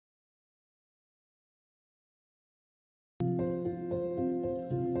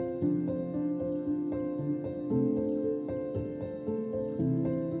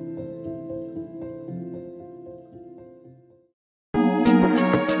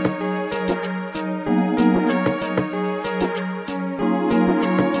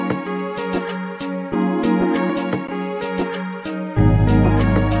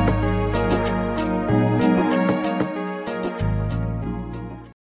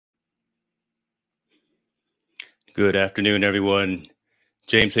Good afternoon, everyone.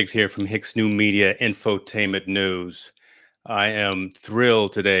 James Hicks here from Hicks New Media Infotainment News. I am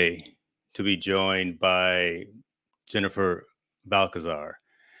thrilled today to be joined by Jennifer Balcazar.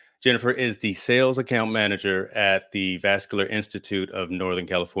 Jennifer is the sales account manager at the Vascular Institute of Northern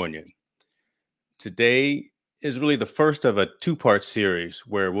California. Today is really the first of a two-part series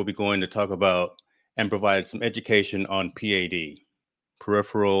where we'll be going to talk about and provide some education on PAD,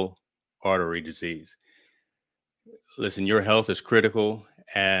 peripheral artery disease. Listen, your health is critical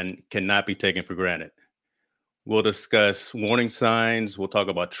and cannot be taken for granted. We'll discuss warning signs, we'll talk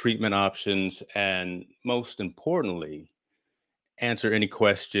about treatment options, and most importantly, answer any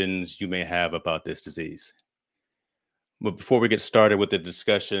questions you may have about this disease. But before we get started with the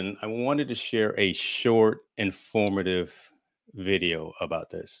discussion, I wanted to share a short, informative video about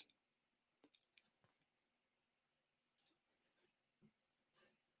this.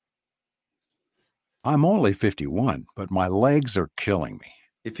 I'm only 51, but my legs are killing me.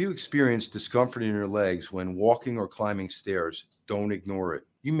 If you experience discomfort in your legs when walking or climbing stairs, don't ignore it.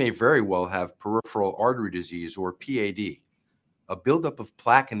 You may very well have peripheral artery disease or PAD, a buildup of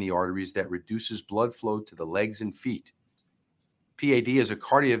plaque in the arteries that reduces blood flow to the legs and feet. PAD is a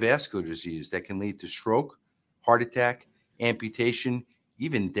cardiovascular disease that can lead to stroke, heart attack, amputation,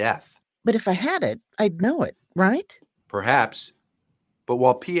 even death. But if I had it, I'd know it, right? Perhaps. But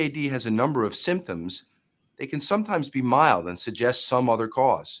while PAD has a number of symptoms, they can sometimes be mild and suggest some other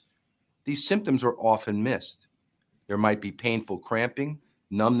cause. These symptoms are often missed. There might be painful cramping,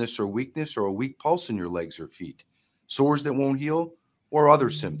 numbness or weakness, or a weak pulse in your legs or feet, sores that won't heal, or other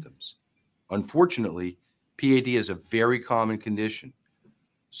symptoms. Unfortunately, PAD is a very common condition.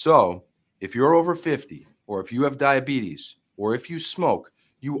 So, if you're over 50, or if you have diabetes, or if you smoke,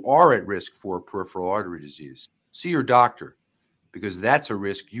 you are at risk for peripheral artery disease. See your doctor, because that's a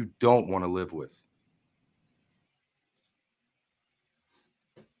risk you don't want to live with.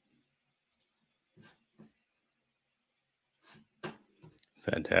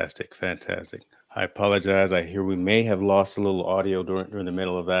 Fantastic. I apologize. I hear we may have lost a little audio during the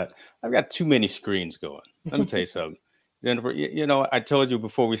middle of that. I've got too many screens going. Let me tell you something. Jennifer, I told you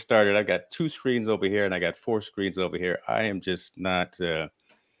before we started, I got 2 screens over here and I got 4 screens over here. I am just not,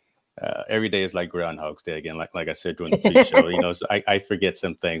 every day is like Groundhog's Day again, like I said during the pre-show, so I forget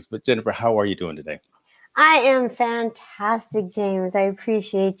some things. But Jennifer, how are you doing today? I am fantastic, James. I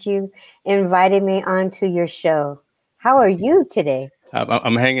appreciate you inviting me onto your show. How are you today?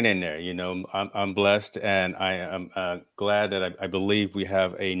 I'm hanging in there. I'm blessed, and I am glad that I believe we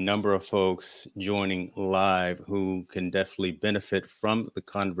have a number of folks joining live who can definitely benefit from the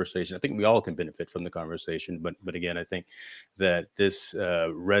conversation. I think we all can benefit from the conversation, but again, I think that this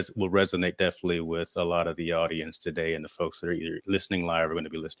will resonate definitely with a lot of the audience today, and the folks that are either listening live or going to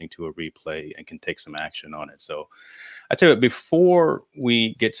be listening to a replay and can take some action on it. So I tell you what, before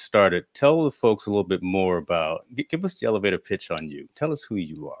we get started, tell the folks a little bit more about, give us the elevator pitch on you. Tell us who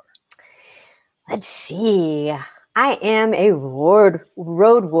you are. Let's see. I am a road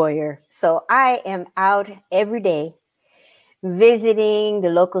warrior. So I am out every day visiting the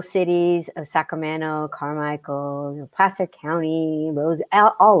local cities of Sacramento, Carmichael, Placer County,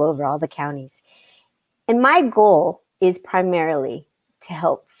 all over, all the counties. And my goal is primarily to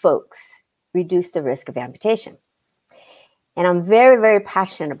help folks reduce the risk of amputation. And I'm very, very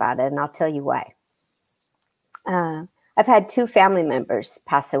passionate about it, and I'll tell you why. I've had 2 family members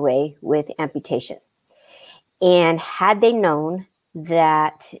pass away with amputation. And had they known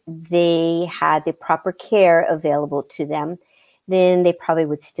that they had the proper care available to them, then they probably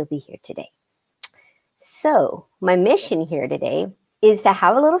would still be here today. So my mission here today is to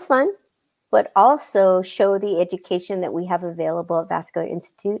have a little fun, but also show the education that we have available at Vascular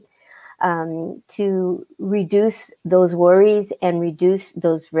Institute to reduce those worries and reduce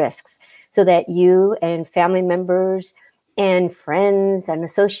those risks so that you and family members and friends and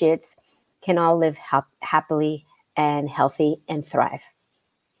associates can all live happily and healthy and thrive.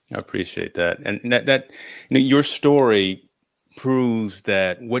 I appreciate that. And that your story proves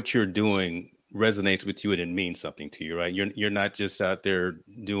that what you're doing resonates with you and it means something to you, right? You're not just out there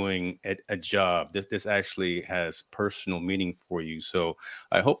doing a job. This actually has personal meaning for you. So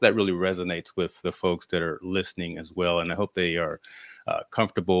I hope that really resonates with the folks that are listening as well. And I hope they are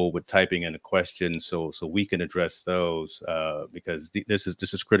comfortable with typing in a question so we can address those because this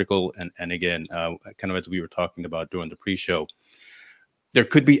is critical. And again, kind of as we were talking about during the pre-show, there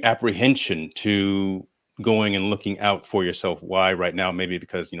could be apprehension to going and looking out for yourself. Why right now? Maybe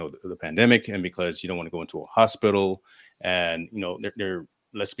because, the pandemic and because you don't want to go into a hospital and,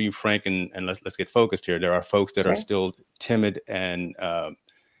 let's be frank and let's get focused here. There are folks that are still timid and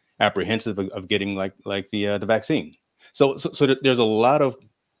apprehensive of getting like the vaccine. So there's a lot of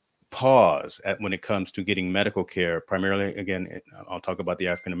pause when it comes to getting medical care. Primarily, again, I'll talk about the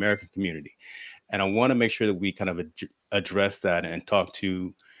African American community, and I want to make sure that we kind of address that and talk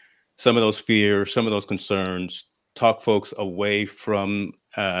to some of those fears, some of those concerns, talk folks away from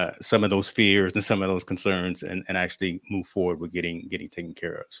some of those fears and some of those concerns, and actually move forward with getting taken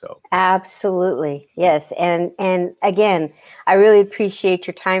care of. So absolutely, yes, and again, I really appreciate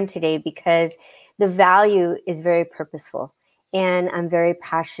your time today, because the value is very purposeful, and I'm very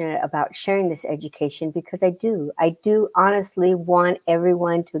passionate about sharing this education, because I do honestly want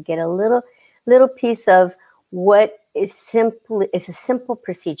everyone to get a little piece of what is simply, it's a simple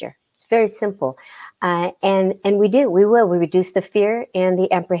procedure. It's very simple. And we will reduce the fear and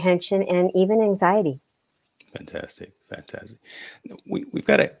the apprehension and even anxiety. Fantastic. We've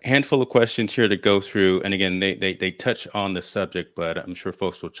got a handful of questions here to go through, and again, they touch on the subject, but I'm sure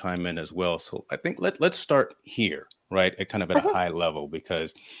folks will chime in as well. So I think let's start here, right, at kind of at a high level,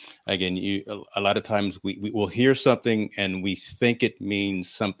 because again, a lot of times we will hear something and we think it means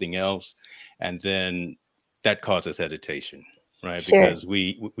something else, and then that causes hesitation, right? Sure. Because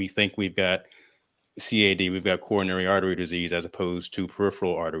we think we've got CAD, we've got coronary artery disease as opposed to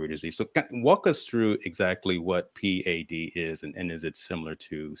peripheral artery disease. So walk us through exactly what PAD is, and is it similar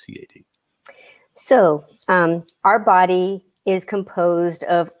to CAD? So our body is composed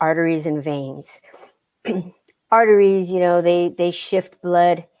of arteries and veins. Arteries, they shift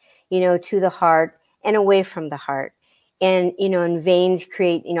blood, to the heart and away from the heart. And, and veins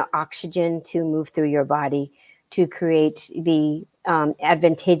create, oxygen to move through your body, to create the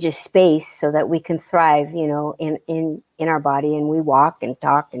advantageous space so that we can thrive, in our body, and we walk and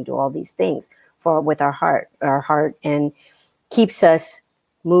talk and do all these things with our heart, and keeps us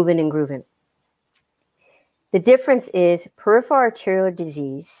moving and grooving. The difference is peripheral arterial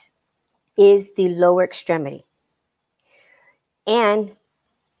disease is the lower extremity, and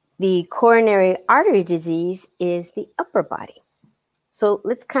the coronary artery disease is the upper body. So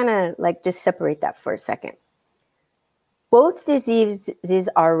let's kind of just separate that for a second. Both diseases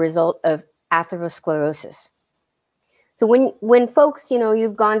are a result of atherosclerosis. So when folks,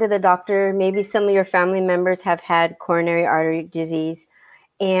 you've gone to the doctor, maybe some of your family members have had coronary artery disease,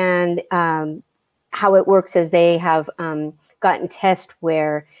 and how it works is they have gotten tests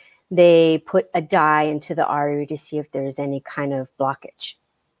where they put a dye into the artery to see if there's any kind of blockage.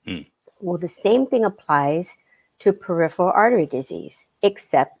 Well, the same thing applies to peripheral artery disease,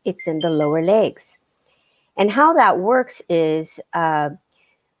 except it's in the lower legs. And how that works is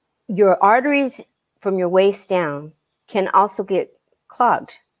your arteries from your waist down can also get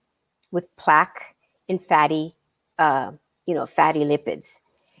clogged with plaque and fatty lipids.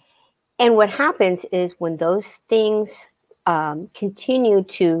 And what happens is when those things continue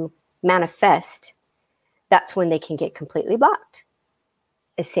to manifest, that's when they can get completely blocked.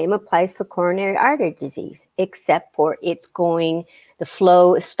 The same applies for coronary artery disease, except for the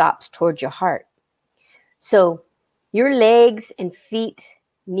flow stops towards your heart. So your legs and feet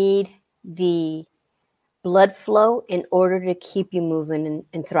need the blood flow in order to keep you moving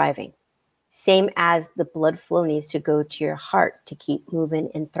and thriving. Same as the blood flow needs to go to your heart to keep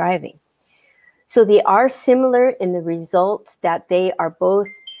moving and thriving. So they are similar in the results that they are both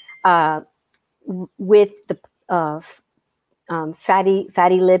with the fatty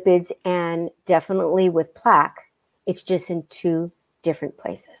lipids, and definitely with plaque. It's just in two different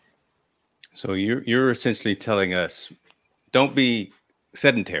places. So you're essentially telling us, don't be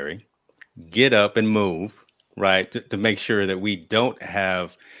sedentary, get up and move, right, to make sure that we don't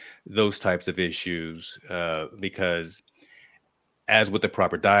have those types of issues, because as with the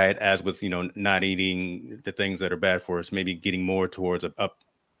proper diet, as with, not eating the things that are bad for us, maybe getting more towards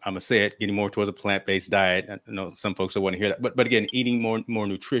getting more towards a plant-based diet. I know some folks don't want to hear that, but again, eating more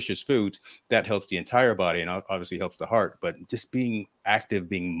nutritious foods, that helps the entire body and obviously helps the heart. But just being active,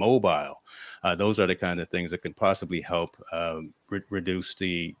 being mobile, those are the kind of things that can possibly help reduce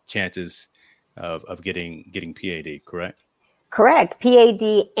the chances of getting PAD. Correct? Correct. PAD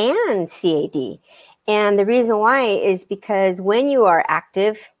and CAD. And the reason why is because when you are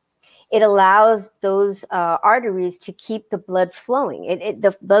active, it allows those arteries to keep the blood flowing.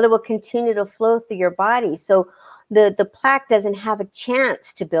 The blood will continue to flow through your body. So the plaque doesn't have a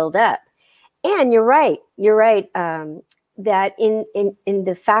chance to build up. And you're right. That in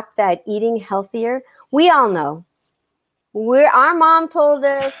the fact that eating healthier, we all know. Our mom told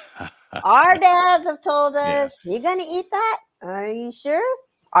us, our dads have told us, You're going to eat that? Are you sure?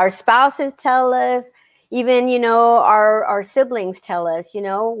 Our spouses tell us, Even, our siblings tell us,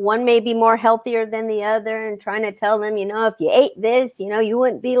 one may be more healthier than the other, and trying to tell them, if you ate this, you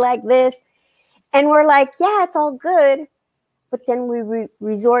wouldn't be like this. And we're like, yeah, it's all good. But then we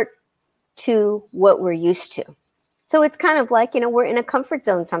resort to what we're used to. So it's kind of like, we're in a comfort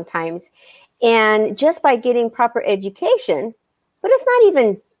zone sometimes. And just by getting proper education, but it's not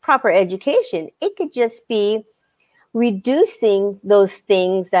even proper education, it could just be reducing those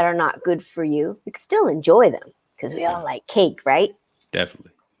things that are not good for you. You can still enjoy them because we all like cake, right?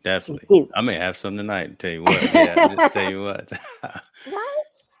 Definitely. I may have some tonight. Tell you what. Yeah, just tell you what. Right?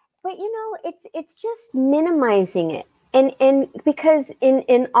 But it's just minimizing it, and because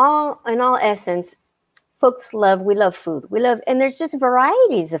in all essence, we love food. And there's just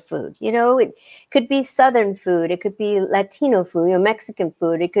varieties of food. It could be Southern food. It could be Latino food, Mexican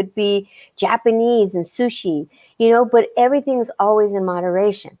food. It could be Japanese and sushi, but everything's always in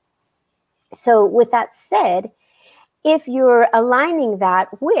moderation. So with that said, if you're aligning that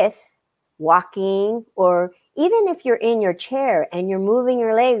with walking, or even if you're in your chair and you're moving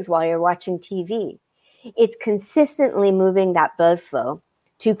your legs while you're watching TV, it's consistently moving that blood flow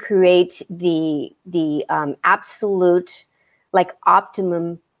to create the absolute, like,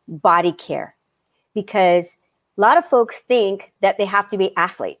 optimum body care. Because a lot of folks think that they have to be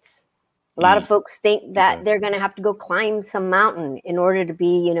athletes. A lot of folks think that they're going to have to go climb some mountain in order to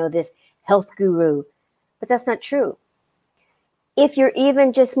be, this health guru. But that's not true. If you're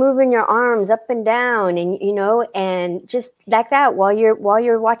even just moving your arms up and down, and and just like that while you're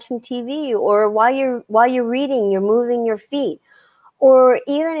watching TV, or while you're reading, you're moving your feet. Or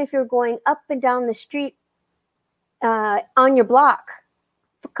even if you're going up and down the street on your block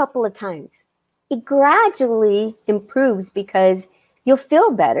a couple of times, it gradually improves, because you'll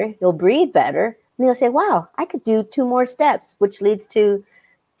feel better, you'll breathe better, and you'll say, wow, I could do 2 more steps, which leads to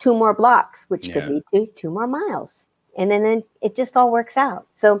 2 more blocks, which could lead to 2 more miles. And then it just all works out.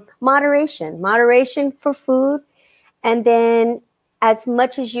 So moderation for food. And then as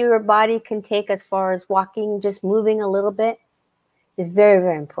much as your body can take as far as walking, just moving a little bit, is very,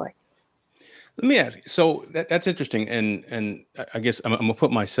 very important. Let me ask you. So that's interesting, and I guess I'm gonna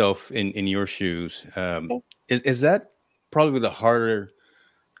put myself in your shoes. Okay. Is that probably the harder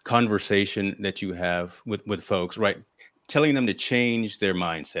conversation that you have with folks, right? Telling them to change their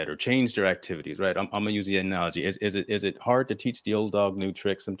mindset or change their activities, right? I'm gonna use the analogy. Is it hard to teach the old dog new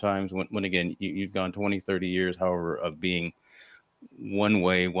tricks sometimes when again you've gone 20, 30 years, however, of being one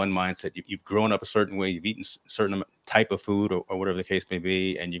way, one mindset. You've grown up a certain way, you've eaten a certain type of food, or whatever the case may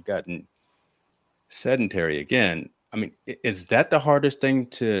be, and you've gotten sedentary again. I mean, is that the hardest thing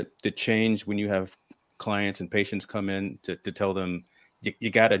to change when you have clients and patients come in to tell them you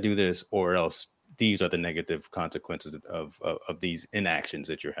got to do this, or else these are the negative consequences of these inactions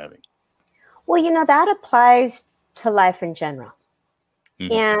that you're having? Well, that applies to life in general.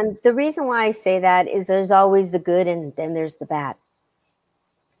 Mm-hmm. And the reason why I say that is there's always the good, and then there's the bad.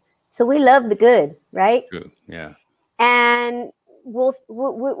 So we love the good, right? True. Yeah. And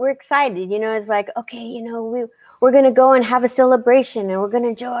we're excited. It's like, okay, we're going to go and have a celebration, and we're going to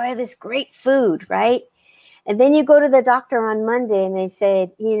enjoy this great food, right? And then you go to the doctor on Monday, and they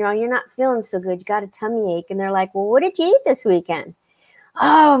say, you're not feeling so good. You got a tummy ache. And they're like, well, what did you eat this weekend?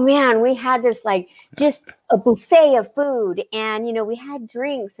 Oh man, we had this, like, just a buffet of food, and we had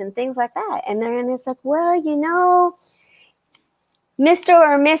drinks and things like that. And then it's like, well, Mr.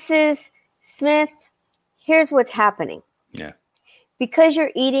 or Mrs. Smith, here's what's happening. Yeah. Because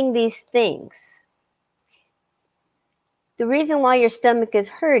you're eating these things, the reason why your stomach is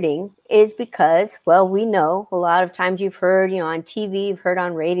hurting is because, well, we know a lot of times you've heard, on TV, you've heard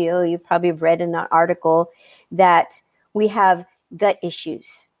on radio, you probably have read in an article that we have gut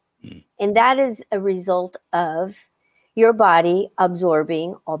issues. And that is a result of your body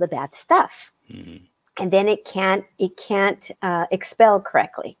absorbing all the bad stuff. Mm-hmm. And then it can't expel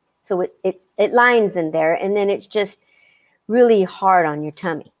correctly. So it lines in there, and then it's just really hard on your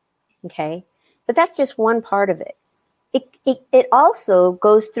tummy. Okay. But that's just one part of it. It also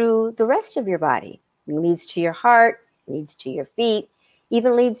goes through the rest of your body. It leads to your heart, leads to your feet,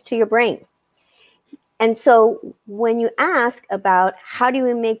 even leads to your brain. And so when you ask about how do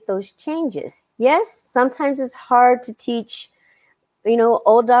we make those changes, yes, sometimes it's hard to teach,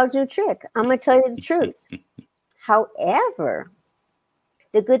 old dog's new trick. I'm going to tell you the truth. However,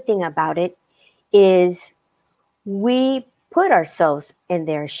 the good thing about it is we put ourselves in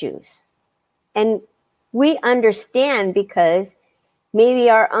their shoes. And we understand, because maybe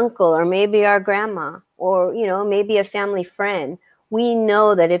our uncle, or maybe our grandma, or, maybe a family friend, we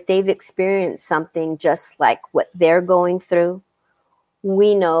know that if they've experienced something just like what they're going through,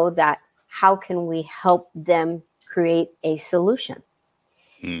 we know that how can we help them create a solution?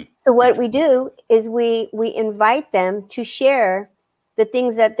 Hmm. So what we do is we invite them to share the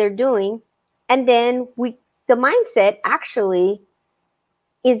things that they're doing, and then the mindset actually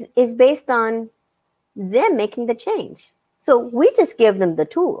is based on them making the change. So we just give them the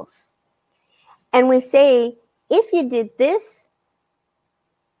tools, and we say, if you did this,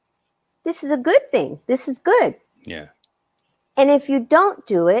 this is a good thing. This is good. Yeah. And if you don't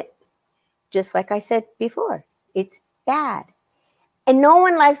do it, just like I said before, it's bad. And no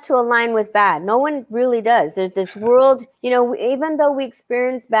one likes to align with bad. No one really does. There's this world, even though we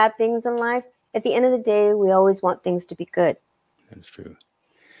experience bad things in life, at the end of the day, we always want things to be good. That's true.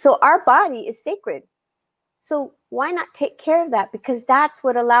 So our body is sacred. So why not take care of that? Because that's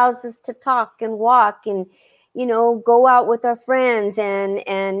what allows us to talk and walk and, go out with our friends and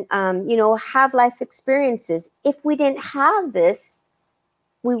have life experiences. If we didn't have this,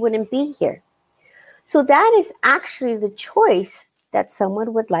 we wouldn't be here. So that is actually the choice that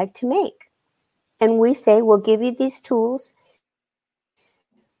someone would like to make. And we say, we'll give you these tools.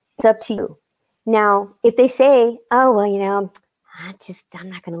 It's up to you. Now, if they say, oh, well, I'm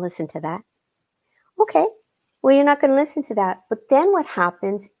not going to listen to that. Okay, well, you're not going to listen to that. But then what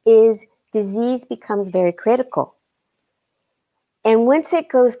happens is disease becomes very critical. And once it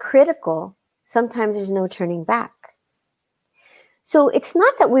goes critical, sometimes there's no turning back. So it's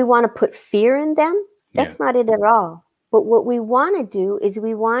not that we want to put fear in them. That's not it at all. But what we want to do is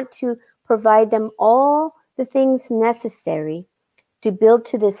we want to provide them all the things necessary to build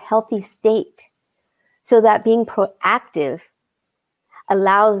to this healthy state, so that being proactive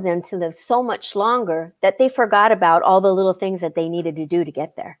allows them to live so much longer that they forgot about all the little things that they needed to do to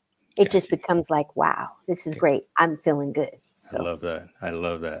get there. It just becomes like, wow, this is great. I'm feeling good. So. I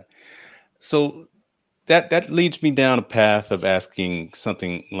love that. So that leads me down a path of asking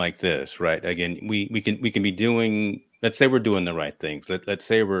something like this, right? Again, we can be doing, let's say we're doing the right things. Let's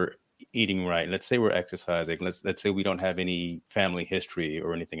say we're eating right. Let's say we're exercising. Let's say we don't have any family history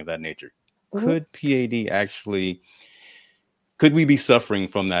or anything of that nature. Mm-hmm. Could PAD actually, could we be suffering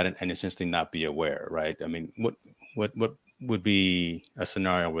from that and essentially not be aware, right? I mean, what would be a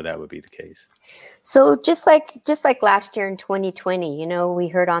scenario where that would be the case? So just like last year in 2020, we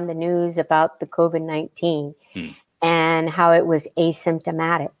heard on the news about the COVID-19 and how it was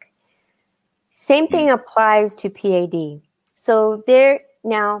asymptomatic. Same thing applies to PAD. So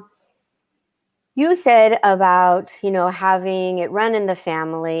now, you said about, having it run in the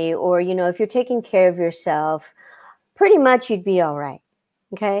family, or, if you're taking care of yourself, pretty much you'd be all right.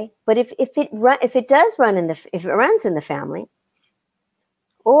 Okay. But if it runs in the family,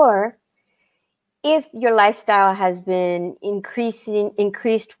 or if your lifestyle has been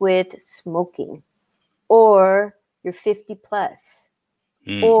increased with smoking, or you're 50 plus,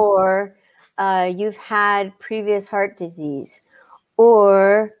 or you've had previous heart disease,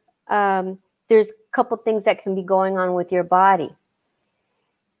 or there's a couple things that can be going on with your body.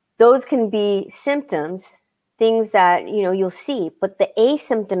 Those can be symptoms, things that, you'll see, but the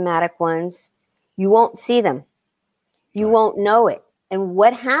asymptomatic ones, you won't see them. You won't know it. And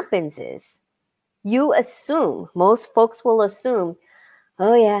what happens is, most folks will assume,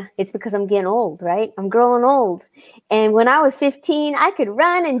 oh yeah, it's because I'm getting old, right? I'm growing old. And when I was 15, I could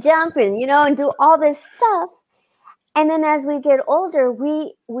run and jump and, and do all this stuff. And then as we get older,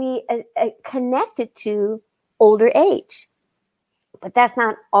 we connect it to older age. But that's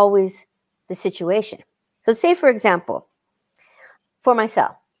not always the situation. So say, for example, for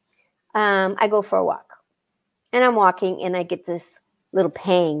myself, I go for a walk. And I'm walking and I get this little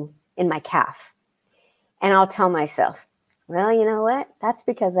pang in my calf. And I'll tell myself, well, you know what? That's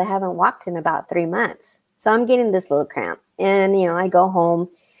because I haven't walked in about 3 months. So I'm getting this little cramp. And, I go home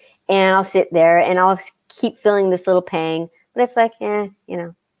and I'll sit there and I'll keep feeling this little pang. But it's like,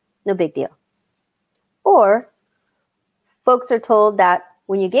 no big deal. Or folks are told that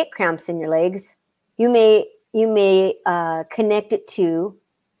when you get cramps in your legs, you may connect it to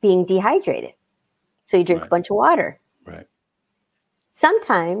being dehydrated. So you drink a bunch of water. Right.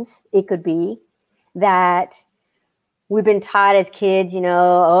 Sometimes it could be that we've been taught as kids, you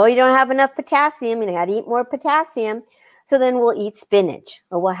don't have enough potassium, you got to eat more potassium. So then we'll eat spinach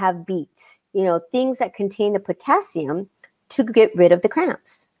or we'll have beets, things that contain the potassium to get rid of the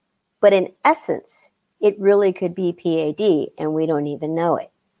cramps. But in essence, it really could be PAD and we don't even know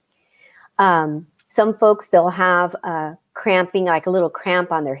it. Some folks, they'll have cramping, like a little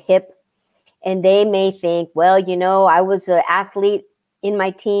cramp on their hip. And they may think, well, I was an athlete in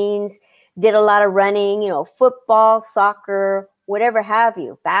my teens, did a lot of running, football, soccer, whatever have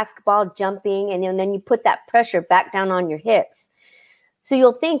you, basketball, jumping, and then you put that pressure back down on your hips. So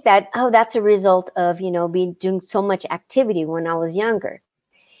you'll think that, oh, that's a result of, being doing so much activity when I was younger.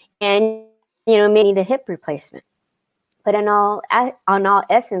 And, may need a hip replacement. But on all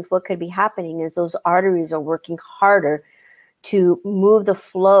essence, what could be happening is those arteries are working harder to move the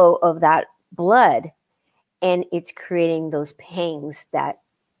flow of that blood, and it's creating those pangs that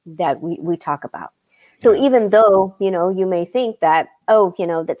we talk about. So even though, you may think that, oh,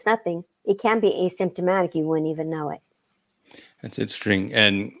 that's nothing, it can be asymptomatic. You wouldn't even know it. That's interesting.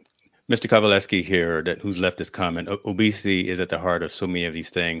 And Mr. Kowaleski here, who's left this comment, obesity is at the heart of so many of these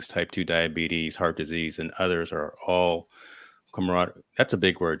things. Type 2 diabetes, heart disease, and others are all camaraderie. That's a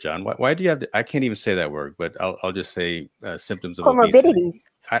big word, John. Why do you have to, I can't even say that word, but I'll just say symptoms of obesity.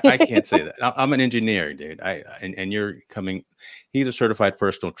 I can't say that. I'm an engineer, dude. And you're coming, he's a certified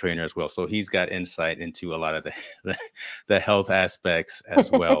personal trainer as well. So he's got insight into a lot of the health aspects as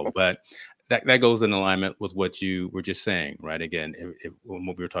well. But that goes in alignment with what you were just saying, right? Again,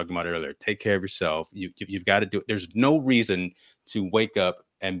 what we were talking about earlier, take care of yourself. You've got to do it. There's no reason to wake up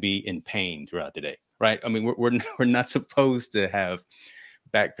and be in pain throughout the day, right? I mean, we're not supposed to have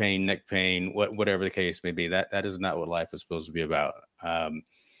back pain, neck pain, whatever the case may be. That is not what life is supposed to be about.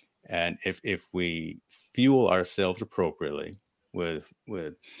 And if we fuel ourselves appropriately with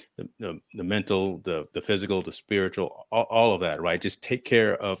the mental, the physical, the spiritual, all of that, right? Just take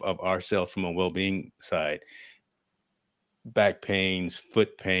care of ourselves from a well-being side. Back pains,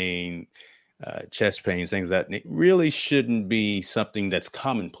 foot pain, chest pains, things that really shouldn't be something that's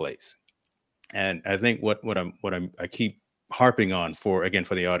commonplace. And I think what I keep harping on for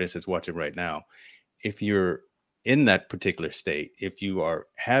the audience that's watching right now, if you're in that particular state, if you are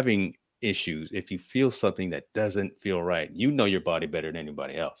having issues, if you feel something that doesn't feel right, you know your body better than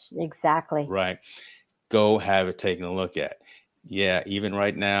anybody else. Exactly. Right. Go have it taken a look at. Yeah, even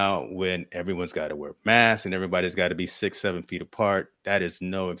right now, when everyone's got to wear masks and everybody's got to be 6-7 feet apart, that is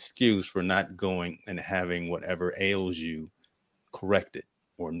no excuse for not going and having whatever ails you corrected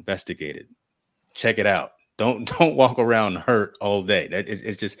or investigated. Check it out. Don't walk around hurt all day.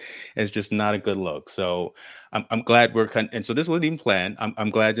 It's just not a good look. So I'm glad and so this wasn't even planned.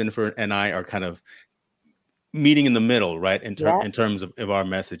 I'm glad Jennifer and I are kind of meeting in the middle, right? In terms of our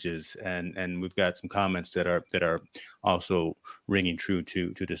messages, and we've got some comments that are also ringing true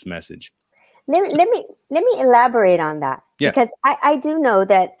to this message. Let me elaborate on that, because I do know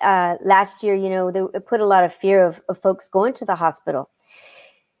that last year, they put a lot of fear of folks going to the hospital.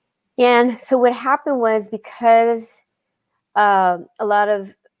 And so what happened was, because a lot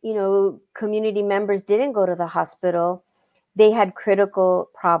of, community members didn't go to the hospital, they had critical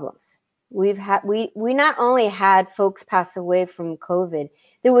problems. We not only had folks pass away from COVID,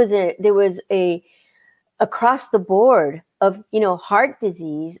 there was a across the board of, heart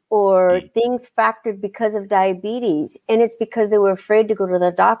disease or things factored because of diabetes. And it's because they were afraid to go to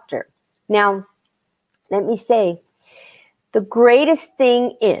the doctor. Now, let me say, the greatest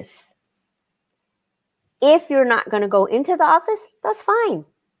thing is, if you're not going to go into the office, that's fine,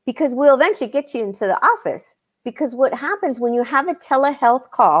 because we'll eventually get you into the office. Because what happens when you have a telehealth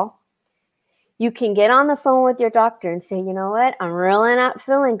call, you can get on the phone with your doctor and say, you know what, I'm really not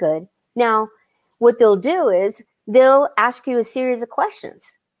feeling good. Now, what they'll do is they'll ask you a series of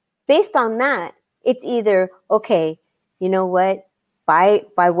questions. Based on that, it's either, okay, you know what, by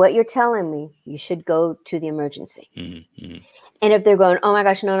what you're telling me, you should go to the emergency. Mm-hmm, mm-hmm. And if they're going, oh my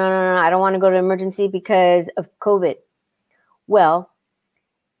gosh, no, I don't want to go to emergency because of COVID. Well,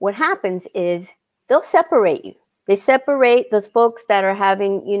 what happens is they'll separate you. They separate those folks that are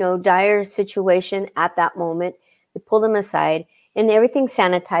having, dire situation at that moment. They pull them aside and everything's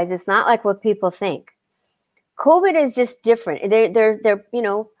sanitized. It's not like what people think. COVID is just different. They're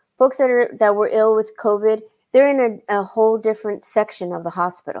folks that were ill with COVID, they're in a whole different section of the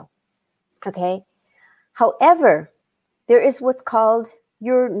hospital. Okay. However, there is what's called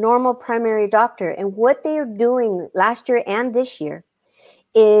your normal primary doctor. And what they are doing last year and this year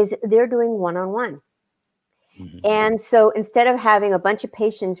is they're doing one-on-one. Mm-hmm. And so instead of having a bunch of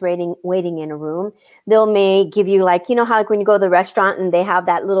patients waiting in a room, may give you, like, how like when you go to the restaurant and they have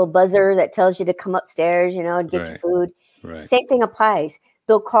that little buzzer that tells you to come upstairs, and get your food. Right. Same thing applies.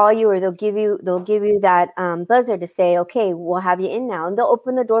 They'll call you, or they'll give you that buzzer to say, okay, we'll have you in now. And they'll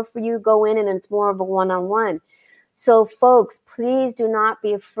open the door for you, go in, and it's more of a one-on-one. So folks, please do not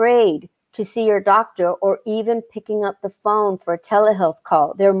be afraid to see your doctor, or even picking up the phone for a telehealth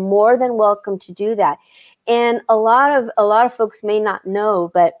call. They're more than welcome to do that. And a lot of folks may not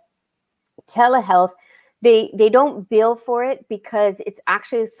know, but telehealth, they don't bill for it, because it's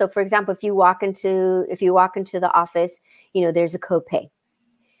actually, so for example, if you walk into the office, there's a copay.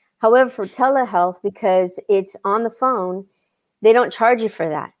 However, for telehealth, because it's on the phone, They don't charge you for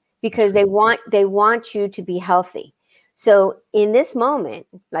that because they want you to be healthy. So in this moment,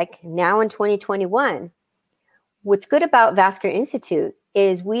 like now in 2021, what's good about Vascular Institute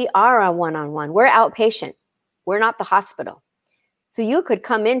is we are a one-on-one. We're outpatient. We're not the hospital. So you could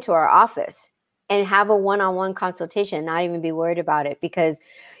come into our office and have a one-on-one consultation and not even be worried about it because,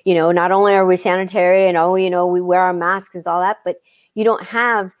 not only are we sanitary and, we wear our masks and all that, but you don't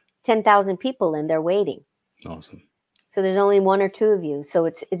have 10,000 people in there waiting. Awesome. So there's only one or two of you. So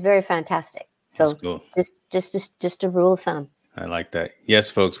it's very fantastic. So cool. just a rule of thumb. I like that. Yes,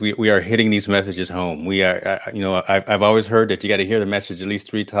 folks, we are hitting these messages home. We are, I've always heard that you got to hear the message at least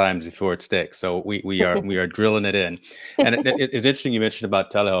 3 times before it sticks. So we are drilling it in. And it's interesting you mentioned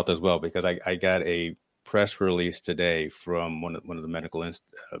about telehealth as well, because I got a press release today from one of the medical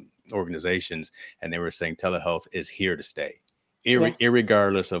organizations, and they were saying telehealth is here to stay,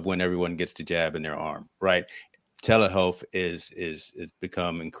 irregardless of when everyone gets the jab in their arm, right? Telehealth is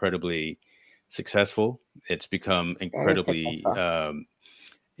become incredibly successful. It's become incredibly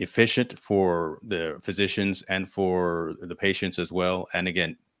efficient for the physicians and for the patients as well. And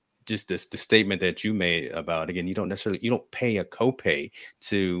again, just the statement that you made about, again, you don't pay a copay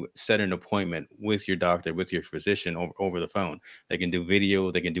to set an appointment with your doctor, with your physician over the phone. They can do video,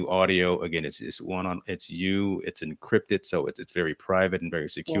 they can do audio. Again, it's encrypted, so it's very private and very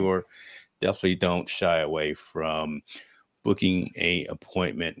secure. Yes. Definitely don't shy away from booking a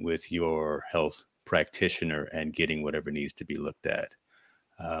appointment with your health practitioner and getting whatever needs to be looked at.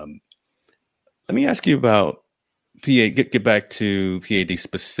 Let me ask you about get back to PAD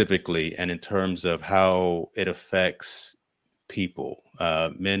specifically, and in terms of how it affects people,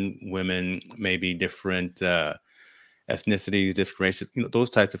 men, women, maybe different ethnicities, different races,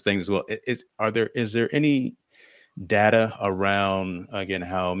 those types of things as well. Is there any data around, again,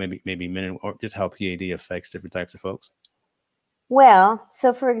 how maybe men, or just how PAD affects different types of folks? Well,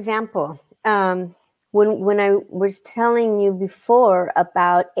 so for example, when I was telling you before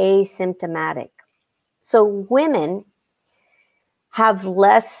about asymptomatic, so women have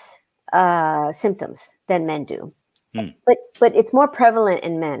less symptoms than men do, but it's more prevalent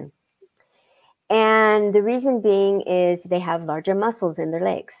in men. And the reason being is they have larger muscles in their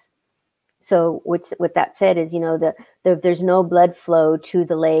legs. So what that said is, there's no blood flow to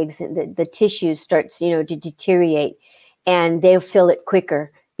the legs, and the tissue starts, to deteriorate, and they'll feel it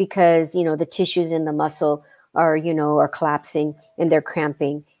quicker because, the tissues in the muscle are collapsing and they're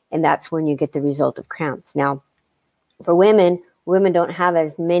cramping. And that's when you get the result of cramps. Now, for women don't have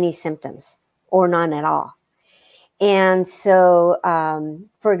as many symptoms or none at all. And so,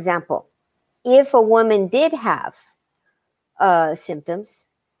 for example, if a woman did have symptoms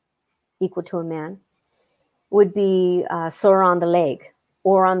equal to a man, would be sore on the leg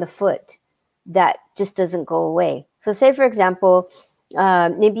or on the foot that just doesn't go away. So say, for example,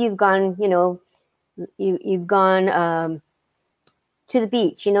 maybe you've gone, you've gone to the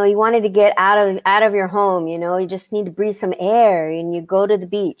beach, you wanted to get out of your home, you just need to breathe some air, and you go to the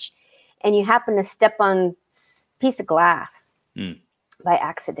beach and you happen to step on a piece of glass by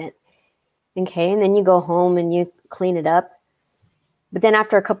accident. Okay. And then you go home and you clean it up. But then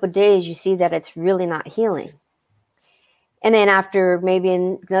after a couple of days, you see that it's really not healing. And then after maybe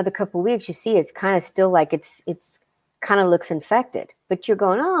another couple of weeks, you see it's kind of still like it's kind of looks infected. But you're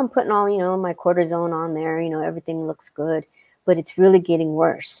going, oh, I'm putting all, my cortisone on there. Everything looks good. But it's really getting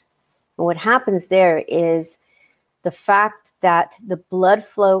worse. And what happens there is the fact that the blood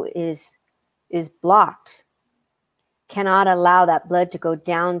flow is blocked cannot allow that blood to go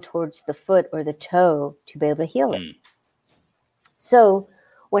down towards the foot or the toe to be able to heal it. So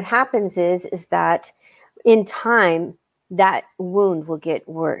what happens is that in time, that wound will get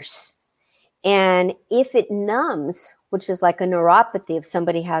worse. And if it numbs, which is like a neuropathy if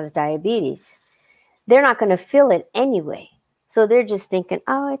somebody has diabetes, they're not going to feel it anyway. So they're just thinking,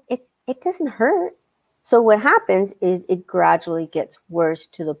 oh, it doesn't hurt. So what happens is it gradually gets worse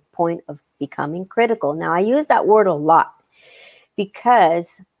to the point of becoming critical. Now, I use that word a lot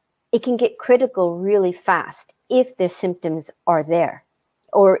because it can get critical really fast if the symptoms are there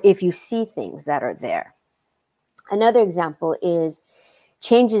or if you see things that are there. Another example is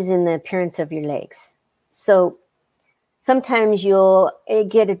changes in the appearance of your legs. So sometimes you'll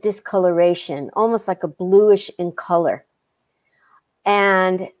get a discoloration, almost like a bluish in color.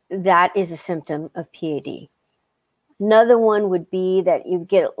 And that is a symptom of PAD. Another one would be that you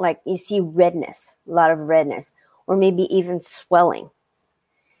get you see redness, a lot of redness, or maybe even swelling.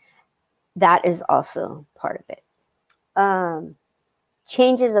 That is also part of it.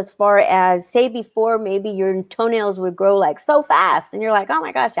 Changes as far as, say before, maybe your toenails would grow so fast and you're like, oh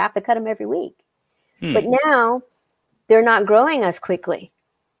my gosh, I have to cut them every week. But now they're not growing as quickly.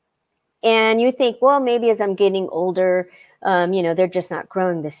 And you think, well, maybe as I'm getting older, they're just not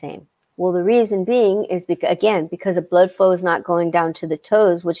growing the same. Well, the reason being is because the blood flow is not going down to the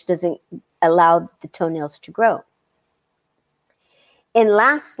toes, which doesn't allow the toenails to grow. And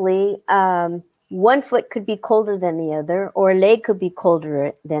lastly, one foot could be colder than the other, or a leg could be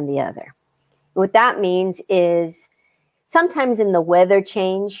colder than the other. What that means is sometimes in the weather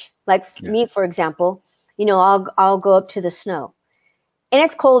change, like me, for example, I'll go up to the snow and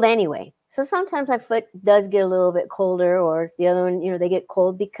it's cold anyway. So sometimes my foot does get a little bit colder, or the other one, they get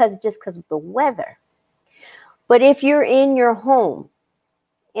cold because of the weather. But if you're in your home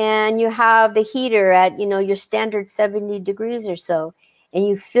and you have the heater at, your standard 70 degrees or so, and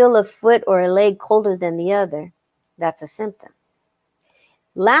you feel a foot or a leg colder than the other, that's a symptom.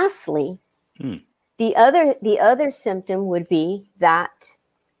 Lastly, the other symptom would be that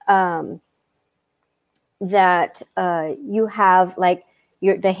you have like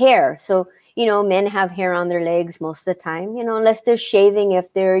the hair. So, men have hair on their legs most of the time, unless they're shaving,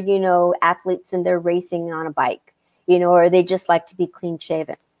 if they're, athletes and they're racing on a bike, or they just like to be clean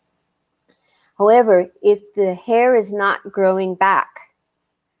shaven. However, if the hair is not growing back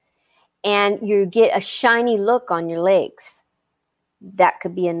and you get a shiny look on your legs, that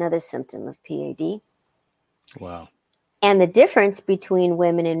could be another symptom of PAD. Wow. And the difference between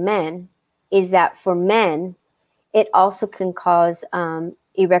women and men is that for men, it also can cause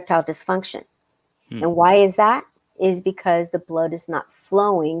erectile dysfunction. And why is that? Is because the blood is not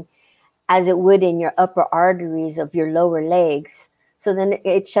flowing as it would in your upper arteries of your lower legs. So then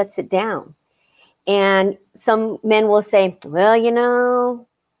it shuts it down. And some men will say, well, I'm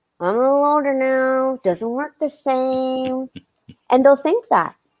a little older now, doesn't work the same. And they'll think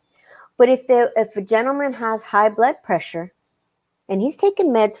that. But if a gentleman has high blood pressure and he's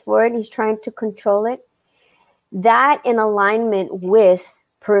taking meds for it, he's trying to control it, that in alignment with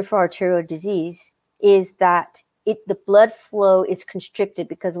peripheral arterial disease is that the blood flow is constricted,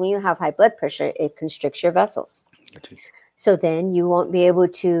 because when you have high blood pressure, it constricts your vessels. So then you won't be able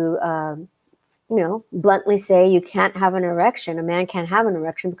to, bluntly say you can't have an erection. A man can't have an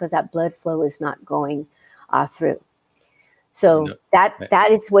erection because that blood flow is not going through. So that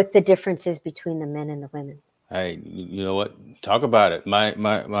is what the difference is between the men and the women. Hey, you know what? Talk about it. My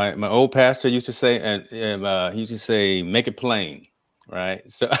old pastor used to say, and he used to say, "Make it plain," right?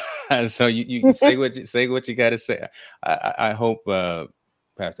 So, so you say what you got to say. I hope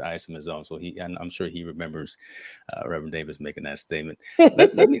Pastor Isom is on, so I'm sure he remembers Reverend Davis making that statement.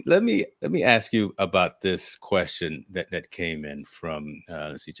 let me ask you about this question that came in from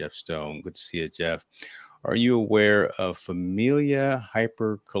let's see, Jeff Stone. Good to see you, Jeff. Are you aware of familial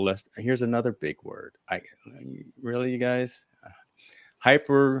hypercholesterolemia? Here's another big word. Really, you guys?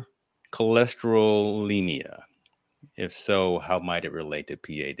 Hypercholesterolemia. If so, how might it relate to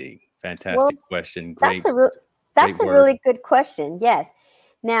PAD? Fantastic question. Great. That's a really good question. Yes.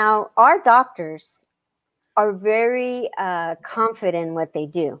 Now, our doctors are very confident in what they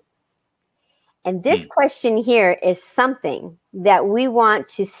do. And this question here is something that we want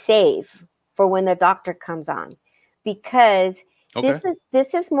to save for when the doctor comes on, because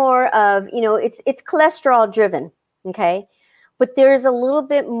this is more of, it's cholesterol driven. Okay. But there's a little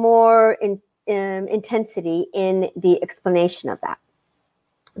bit more intensity in the explanation of that.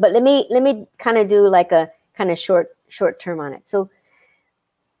 But let me kind of do like a kind of short term on it. So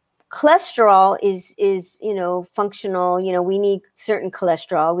cholesterol is functional. We need certain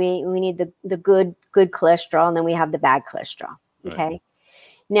cholesterol. We need the good cholesterol, and then we have the bad cholesterol. Okay. Right.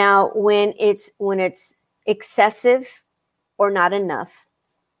 Now, when it's excessive or not enough,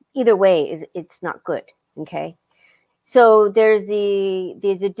 either way it's not good. Okay. So there's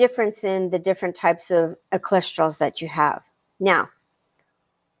the difference in the different types of cholesterols that you have. Now,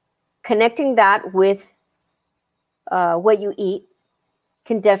 connecting that with what you eat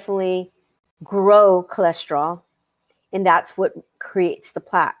can definitely grow cholesterol, and that's what creates the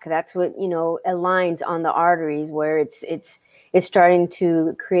plaque. That's what aligns on the arteries, where it's starting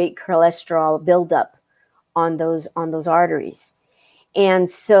to create cholesterol buildup on those arteries. And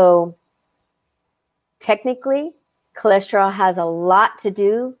so technically, cholesterol has a lot to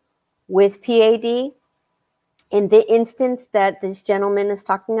do with PAD. In the instance that this gentleman is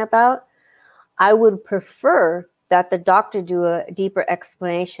talking about, I would prefer that the doctor do a deeper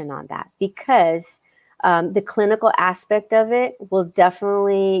explanation on that, because the clinical aspect of it will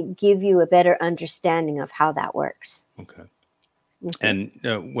definitely give you a better understanding of how that works. Okay. And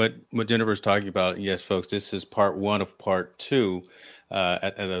what Jennifer's talking about, yes, folks, this is part 1 of part 2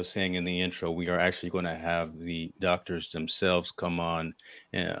 as I was saying in the intro, we are actually going to have the doctors themselves come on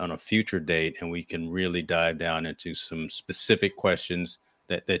a future date, and we can really dive down into some specific questions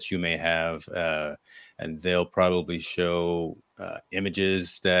that you may have, and they'll probably show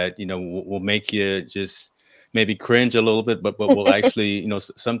images that will make you just maybe cringe a little bit, but will actually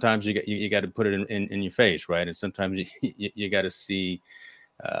sometimes you got to put it in your face, right? And sometimes you got to see.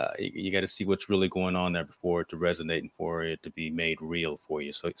 You got to see what's really going on there before it to resonate and for it to be made real for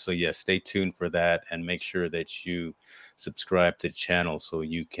you. So yeah, stay tuned for that, and make sure that you subscribe to the channel so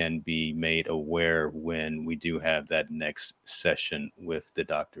you can be made aware when we do have that next session with the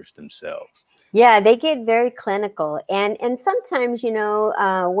doctors themselves. Yeah, they get very clinical, and sometimes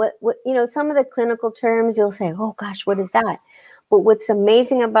what some of the clinical terms you'll say, oh gosh, what is that? But what's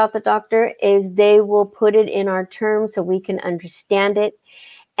amazing about the doctor is they will put it in our terms so we can understand it.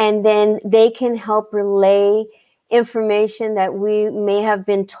 And then they can help relay information that we may have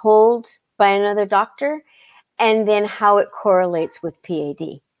been told by another doctor, and then how it correlates with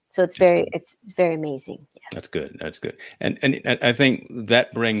PAD. So it's very amazing. Yes. That's good. That's good. And I think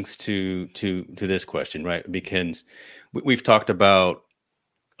that brings to this question, right? Because we've talked about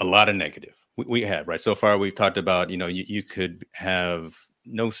a lot of negative. We have, right? So far, we've talked about, you could have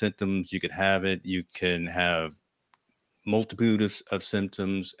no symptoms, you could have it, you can have multitude of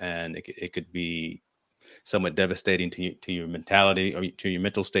symptoms, and it could be somewhat devastating to your mentality or to your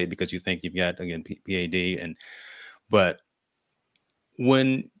mental state because you think you've got, again, PAD. But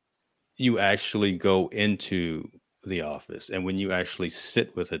when you actually go into the office and when you actually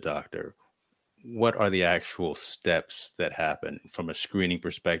sit with a doctor, what are the actual steps that happen from a screening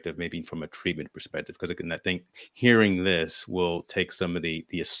perspective, maybe from a treatment perspective? Because again, I think hearing this will take some of the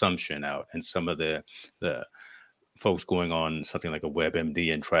assumption out, and some of the folks going on something like a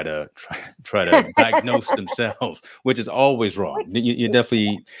WebMD and try to diagnose themselves, which is always wrong. You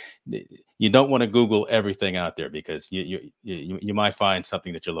definitely, you don't want to Google everything out there, because you might find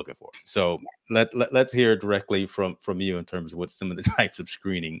something that you're looking for. So let's hear directly from you in terms of what some of the types of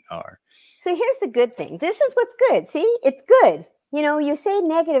screening are. So here's the good thing. This is what's good. See, it's good. You say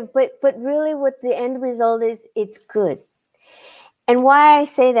negative, but really what the end result is, it's good. And why I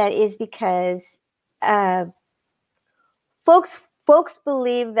say that is because folks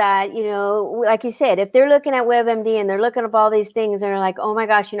believe that, like you said, if they're looking at WebMD and they're looking up all these things and they're like, oh my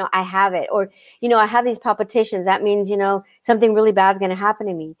gosh, I have it, or, I have these palpitations, that means, something really bad is going to happen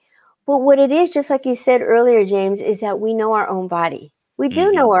to me. But what it is, just like you said earlier, James, is that we know our own body. We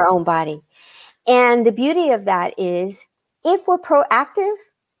do know our own body. And the beauty of that is, if we're proactive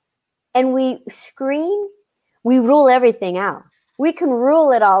and we screen, we rule everything out. We can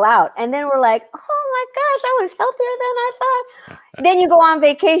rule it all out. And then we're like, oh my gosh, I was healthier than I thought. Then you go on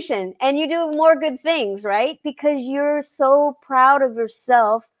vacation and you do more good things, right? Because you're so proud of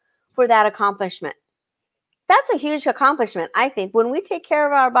yourself for that accomplishment. That's a huge accomplishment, I think. When we take care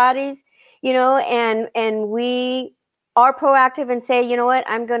of our bodies, and we are proactive and say, you know what,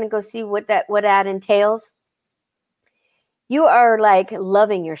 I'm going to go see what that entails. You are like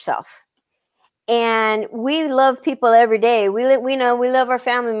loving yourself. And we love people every day. We love our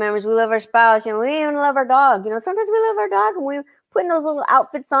family members. We love our spouse. We even love our dog. Sometimes we love our dog and we put those little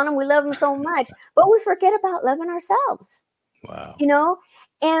outfits on them. We love them so much, but we forget about loving ourselves. Wow.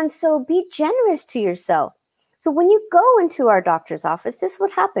 And so be generous to yourself. So when you go into our doctor's office, this is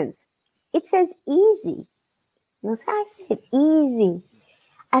what happens. It says easy. That's how I said easy,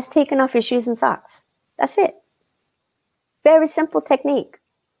 as taking off your shoes and socks. That's it. Very simple technique.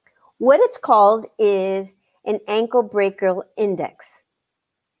 What it's called is an ankle breaker index.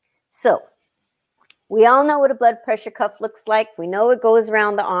 So we all know what a blood pressure cuff looks like. We know it goes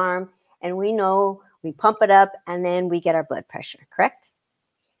around the arm, and we know we pump it up and then we get our blood pressure, correct?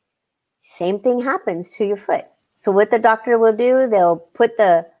 Same thing happens to your foot. So what the doctor will do, they'll put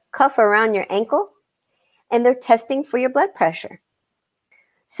the cuff around your ankle and they're testing for your blood pressure.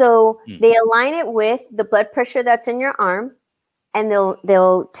 So they align it with the blood pressure that's in your arm, and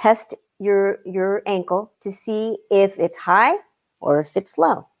they'll test your ankle to see if it's high or if it's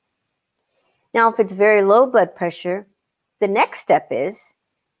low. Now, if it's very low blood pressure, the next step is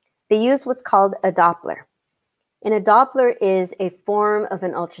they use what's called a Doppler. And a Doppler is a form of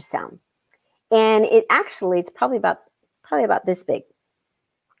an ultrasound. And it's probably about this big.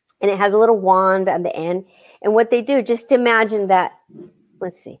 And it has a little wand at the end. And what they do, just imagine that,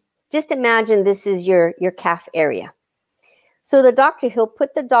 just imagine this is your calf area. So the doctor, he'll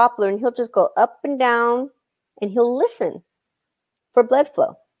put the Doppler and he'll just go up and down and he'll listen for blood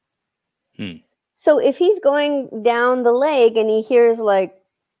flow. So if he's going down the leg and he hears like,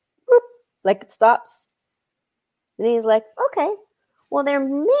 whoop, like it stops, then he's like, okay, Well, there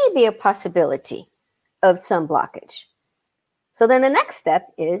may be a possibility of some blockage. So then the next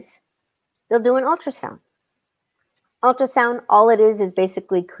step is they'll do an ultrasound. Ultrasound, all it is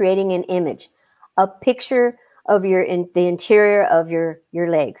basically creating an image, a picture of the interior of your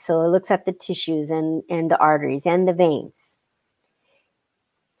leg. So it looks at the tissues and the arteries and the veins.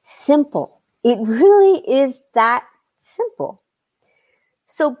 Simple. It really is that simple.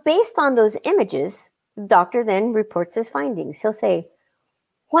 So based on those images, the doctor then reports his findings. He'll say,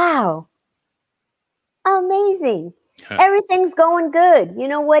 wow, amazing. Everything's going good. You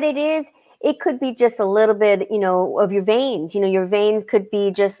know what it is? It could be just a little bit, of your veins. Your veins could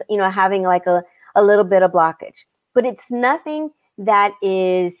be just, having like a little bit of blockage. But it's nothing that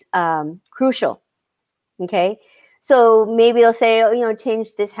is crucial. Okay? So maybe they'll say,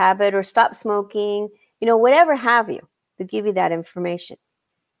 change this habit or stop smoking, whatever have you. They'll give you that information.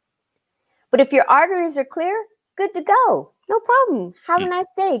 But if your arteries are clear, good to go. No problem. Have a nice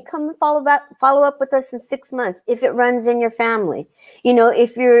day. Come and follow up with us in 6 months if it runs in your family.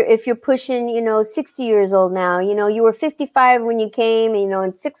 If you're pushing, 60 years old now, you were 55 when you came,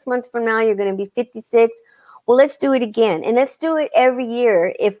 in 6 months from now you're going to be 56. Well, let's do it again. And let's do it every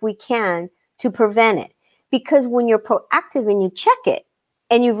year if we can to prevent it. Because when you're proactive and you check it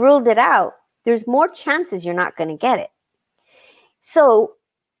and you've ruled it out, there's more chances you're not going to get it. So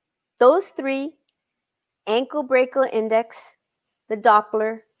those three, ankle brachial index, the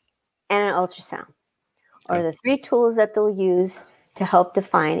Doppler, and an ultrasound are the three tools that they'll use to help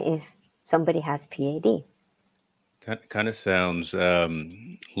define if somebody has PAD. That kind of sounds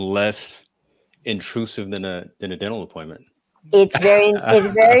less intrusive than a dental appointment. It's very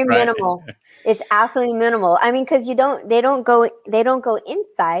Right. minimal. It's absolutely minimal. I mean, because they don't go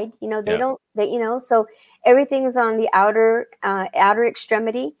inside. So everything's on the outer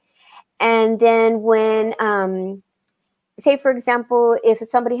extremity. And then when, say, for example, if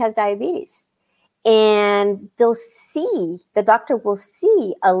somebody has diabetes and the doctor will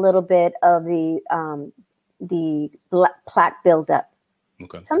see a little bit of the plaque buildup.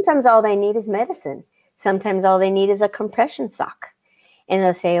 Okay. Sometimes all they need is medicine. Sometimes all they need is a compression sock. And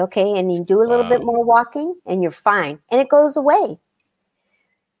they'll say, okay, and you do a little bit more walking and you're fine. And it goes away.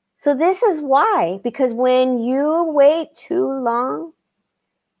 So this is why, because when you wait too long,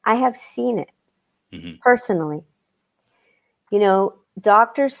 I have seen it personally.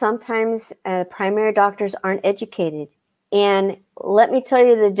 Doctors sometimes, primary doctors aren't educated. And let me tell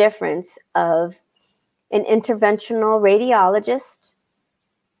you the difference of an interventional radiologist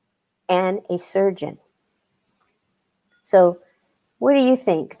and a surgeon. So what do you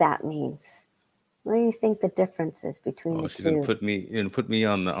think that means? What do you think the difference is between the two? She's gonna put me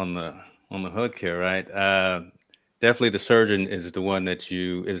on the hook here, right? Definitely the surgeon is the one that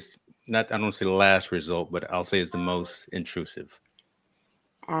is not, I don't say the last result, but I'll say is the most intrusive.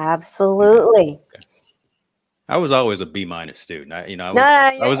 Absolutely. Okay. I was always a B- student. I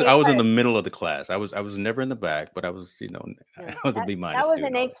was in the middle of the class. I was never in the back, but I was, I was a B- student. That was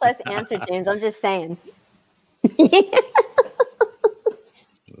an A+ answer, James. I'm just saying.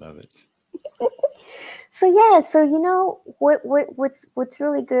 Love it. So what's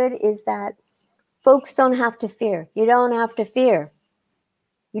really good is that folks don't have to fear. You don't have to fear.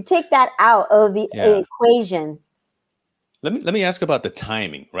 You take that out of the equation. Let me ask about the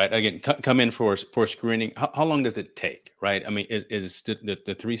timing, right? Again, come in for screening. How long does it take, right? I mean, is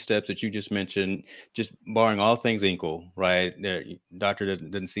the three steps that you just mentioned, just barring all things equal, right? The doctor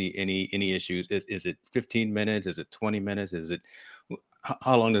doesn't see any issues. Is it 15 minutes? Is it 20 minutes?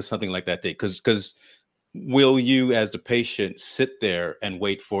 How long does something like that take? Because will you, as the patient, sit there and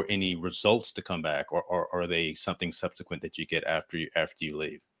wait for any results to come back, or are they something subsequent that you get after you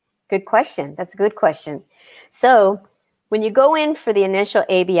leave? Good question. That's a good question. So when you go in for the initial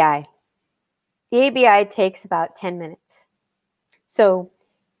ABI, the ABI takes about 10 minutes. So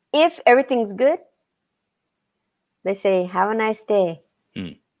if everything's good, they say, have a nice day.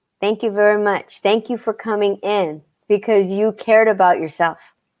 Thank you very much. Thank you for coming in because you cared about yourself.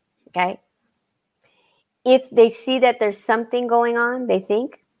 Okay. If they see that there's something going on,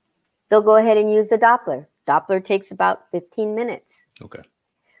 they'll go ahead and use the Doppler. Doppler takes about 15 minutes. Okay.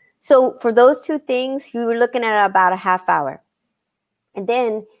 So for those two things, you were looking at about a half hour. And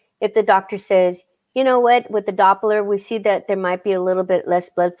then if the doctor says, you know what, with the Doppler, we see that there might be a little bit less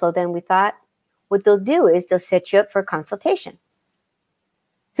blood flow than we thought, what they'll do is they'll set you up for a consultation.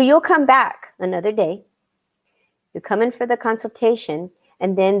 So you'll come back another day. You come in for the consultation,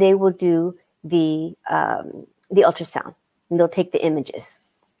 and then they will do the ultrasound, and they'll take the images.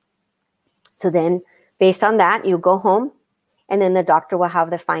 So then based on that, you go home, and then the doctor will have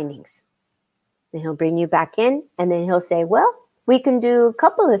the findings. Then he'll bring you back in, and then he'll say, well, we can do a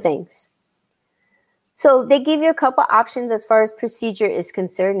couple of things. So they give you a couple options as far as procedure is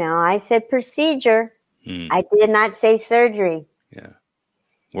concerned. Now, I said procedure. I did not say surgery. Yeah.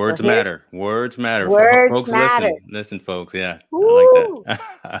 Words So here's- matter. Words matter. Words Folks, matter. listen, folks. Yeah, Woo! I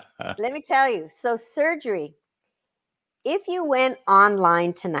like that. Let me tell you. So surgery, if you went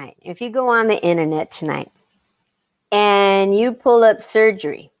online tonight, if you go on the internet tonight and you pull up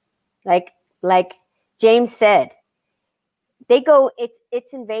surgery, like James said,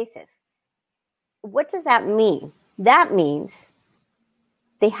 it's invasive. What does that mean? That means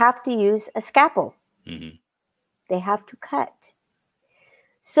they have to use a scalpel. Mm-hmm. They have to cut.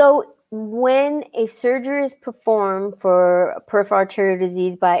 So when a surgery is performed for peripheral arterial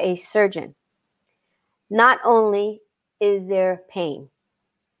disease by a surgeon, not only is there pain,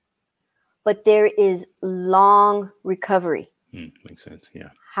 but there is long recovery. Makes sense. Yeah.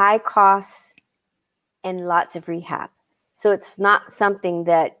 High costs and lots of rehab. So it's not something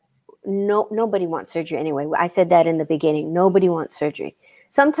that nobody wants surgery anyway. I said that in the beginning. Nobody wants surgery.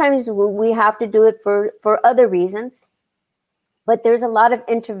 Sometimes we have to do it for other reasons, but there's a lot of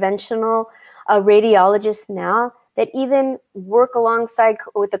interventional radiologists now that even work alongside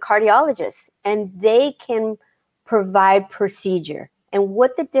with the cardiologists, and they can provide procedure. And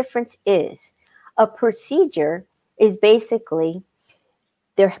what the difference is, a procedure is basically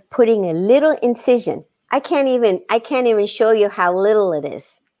they're putting a little incision. I can't even show you how little it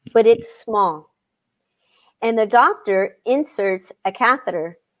is, but it's small. And the doctor inserts a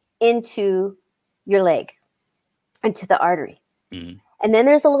catheter into your leg, into the artery. Mm-hmm. And then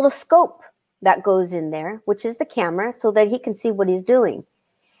there's a little scope that goes in there, which is the camera, so that he can see what he's doing.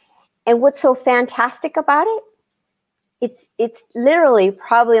 And what's so fantastic about it, it's literally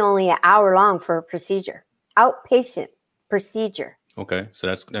probably only an hour long for a procedure, outpatient procedure. Okay, so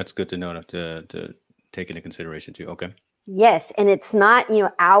that's good to know to take into consideration too. Okay. Yes, and it's not,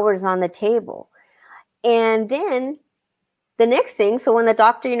 hours on the table. And then the next thing, so when the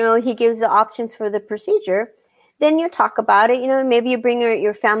doctor, he gives the options for the procedure, then you talk about it. Maybe you bring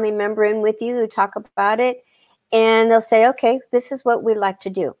your family member in with you to talk about it, and they'll say, okay, this is what we'd like to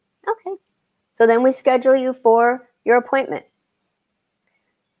do. Okay. So then we schedule you for your appointment.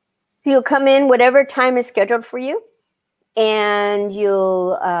 So you'll come in whatever time is scheduled for you, and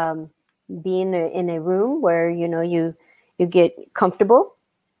you'll be in a room where, you get comfortable.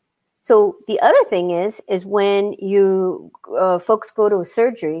 So the other thing is when you folks go to a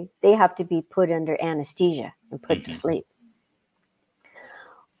surgery, they have to be put under anesthesia and put to sleep.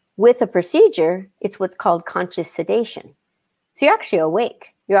 With a procedure, it's what's called conscious sedation. So you're actually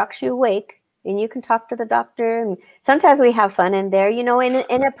awake. And you can talk to the doctor. And sometimes we have fun in there,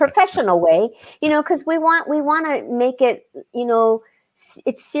 in a professional way, because we want to make it,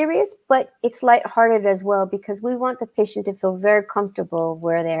 it's serious, but it's lighthearted as well, because we want the patient to feel very comfortable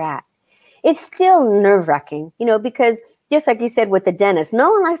where they're at. It's still nerve-wracking, because just like you said with the dentist,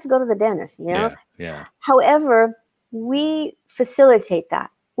 no one likes to go to the dentist, Yeah. However, we facilitate that.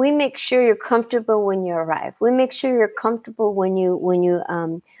 We make sure you're comfortable when you arrive. We make sure you're comfortable when you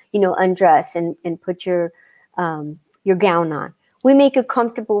undress and put your gown on. We make it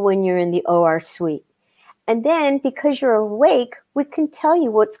comfortable when you're in the OR suite. And then because you're awake, we can tell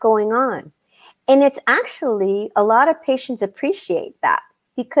you what's going on. And it's actually, a lot of patients appreciate that,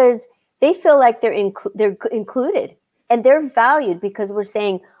 because they feel like they're included and they're valued, because we're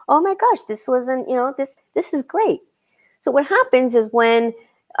saying, oh my gosh, this wasn't, this is great. So what happens is when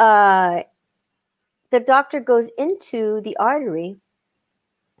the doctor goes into the artery,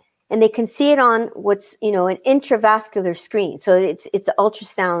 and they can see it on what's, an intravascular screen. So it's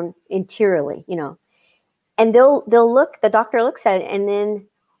ultrasound interiorly, and they'll look, the doctor looks at it, and then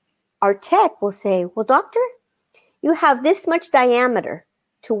our tech will say, well, doctor, you have this much diameter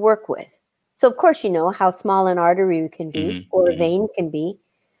to work with. So of course, how small an artery can be, or a vein can be.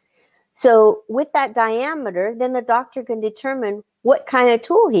 So with that diameter, then the doctor can determine what kind of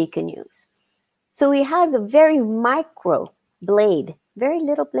tool he can use. So he has a very micro blade, very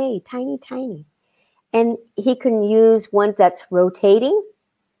little blade, tiny. And he can use one that's rotating.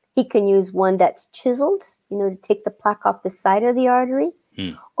 He can use one that's chiseled, to take the plaque off the side of the artery.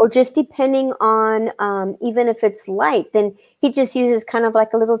 Or just depending on, even if it's light, then he just uses kind of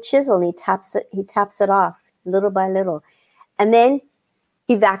like a little chisel, and he taps it off little by little. And then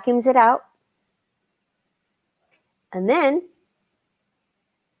he vacuums it out. And then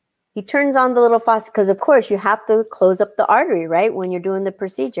he turns on the little faucet, because of course you have to close up the artery, right, when you're doing the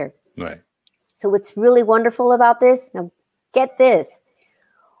procedure. Right. So what's really wonderful about this, now get this,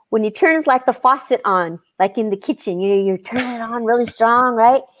 when you turn like the faucet on, like in the kitchen, you turn it on really strong,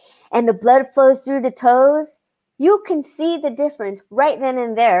 right? And the blood flows through the toes. You can see the difference right then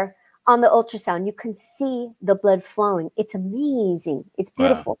and there on the ultrasound. You can see the blood flowing. It's amazing. It's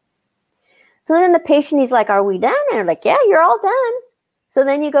beautiful. Wow. So then the patient, he's like, are we done? And they're like, yeah, you're all done. So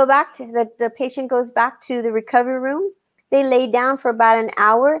then you go back to the patient goes back to the recovery room. They lay down for about an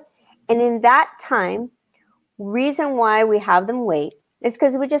hour. And in that time, reason why we have them wait is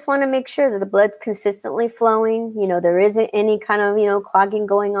because we just want to make sure that the blood's consistently flowing. There isn't any kind of, clogging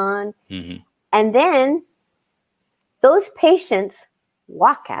going on. Mm-hmm. And then those patients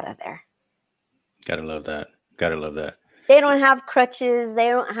walk out of there. Gotta love that. Gotta love that. They don't have crutches. They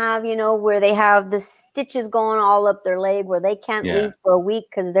don't have, where they have the stitches going all up their leg where they can't leave for a week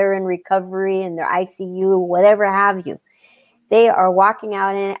because they're in recovery and they're ICU, whatever have you. They are walking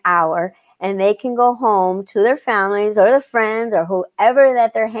out in an hour and they can go home to their families or their friends or whoever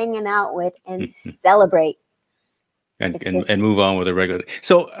that they're hanging out with and celebrate. And move on with a regular.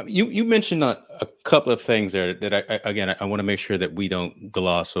 So you mentioned a couple of things there that I want to make sure that we don't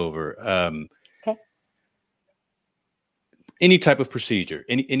gloss over. Okay. Any type of procedure,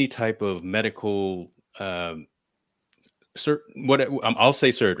 any type of medical, I'll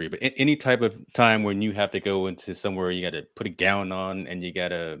say surgery, but any type of time when you have to go into somewhere, you got to put a gown on and you got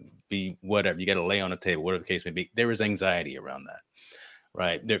to be whatever, you got to lay on a table, whatever the case may be. There is anxiety around that.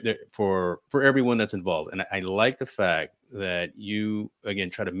 Right. For everyone that's involved. And I like the fact that you, again,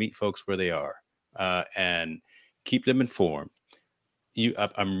 try to meet folks where they are and keep them informed.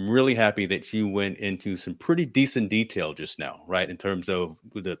 I'm really happy that you went into some pretty decent detail just now, right? In terms of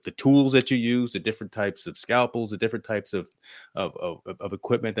the tools that you use, the different types of scalpels, the different types of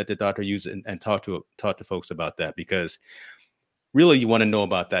equipment that the doctor uses and talk to folks about that, because really you want to know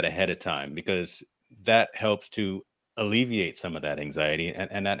about that ahead of time, because that helps to alleviate some of that anxiety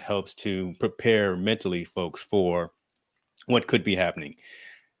and that helps to prepare mentally folks for what could be happening.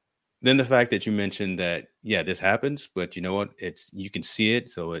 Then the fact that you mentioned that, yeah, this happens, but you know what? You can see it.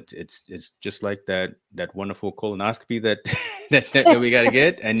 So it's just like that wonderful colonoscopy that we got to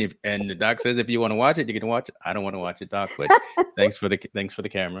get. And the doc says, if you want to watch it, you can watch it. I don't want to watch it, doc, but thanks for the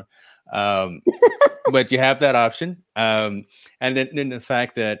camera. But you have that option. And then the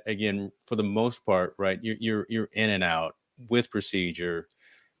fact that, again, for the most part, right, you're in and out with procedure,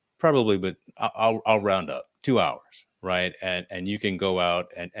 probably, but I'll round up 2 hours, right? And you can go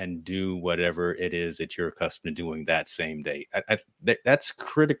out and do whatever it is that you're accustomed to doing that same day. That's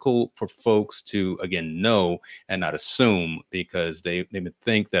critical for folks to, again, know and not assume, because they would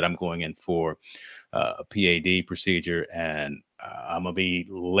think that I'm going in for a PAD procedure and I'm gonna be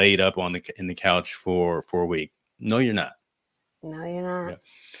laid up in the couch for a week. No, you're not. No, you're not. Yeah.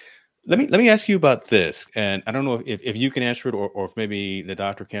 Let me ask you about this, and I don't know if you can answer it or if maybe the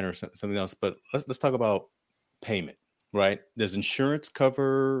doctor can or something else. But let's talk about payment, right? Does insurance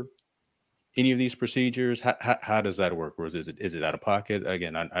cover any of these procedures? How does that work, or is it out of pocket?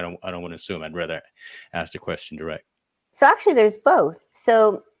 Again, I don't want to assume. I'd rather ask the question direct. So actually, there's both.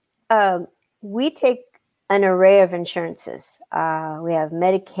 So we take an array of insurances. We have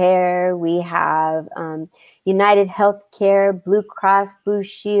Medicare, we have United Healthcare, Blue Cross, Blue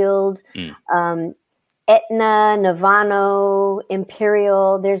Shield, Aetna, Novano,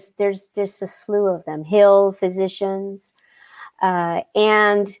 Imperial. There's just a slew of them. Hill Physicians,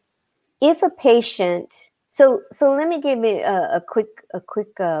 and if a patient, so let me give you a quick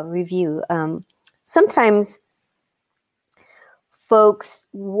review. Sometimes folks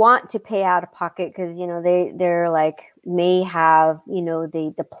want to pay out of pocket because they're like may have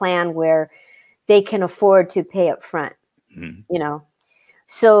the plan where they can afford to pay up front. Mm-hmm.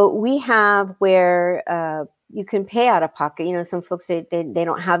 So we have where you can pay out of pocket. Some folks they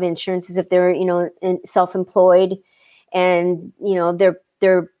don't have the insurances if they're self-employed, and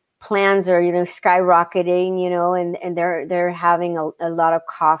their plans are skyrocketing, and they're having a lot of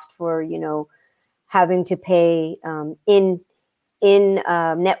cost for having to pay in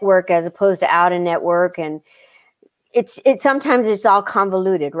network as opposed to out of network, and it's sometimes it's all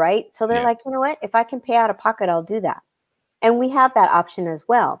convoluted, right? So they're like, you know what, if I can pay out of pocket, I'll do that, and we have that option as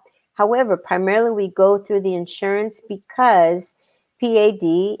well. However, primarily we go through the insurance because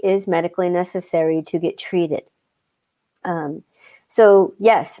PAD is medically necessary to get treated. So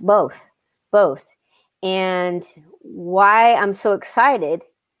yes, both, and why I'm so excited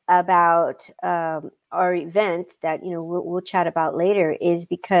about our event that we'll chat about later is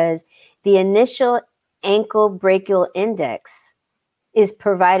because the initial ankle brachial index is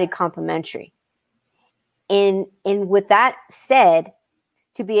provided complimentary. And with that said,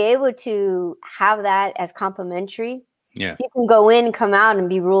 to be able to have that as complimentary, you can go in and come out and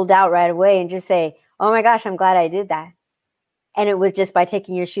be ruled out right away and just say, oh my gosh, I'm glad I did that. And it was just by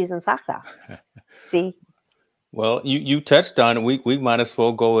taking your shoes and socks off. See? Well, you touched on it. We might as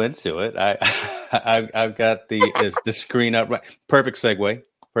well go into it. I've got the screen up right. Perfect segue.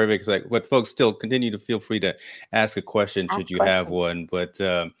 Perfect segue. But folks, still continue to feel free to ask a question should Ask you have questions. one. But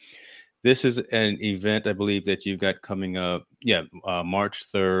this is an event I believe that you've got coming up. Yeah,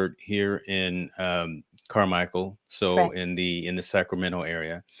 March 3rd here in Carmichael. So Correct. in the Sacramento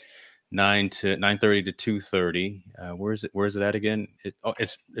area. 9:30 to 2:30. Where's it? Where's it at again?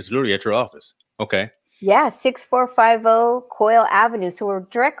 It's literally at your office. Okay. Yeah, 6450 Coyle Avenue. So we're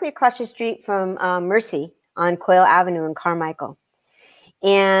directly across the street from Mercy on Coyle Avenue in Carmichael.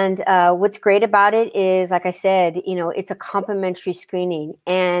 And what's great about it is, like I said, it's a complimentary screening.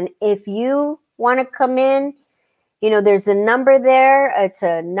 And if you want to come in, there's a number there. It's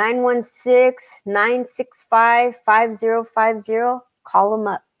a 916-965-5050. Call them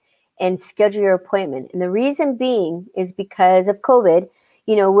up and schedule your appointment. And the reason being is because of COVID.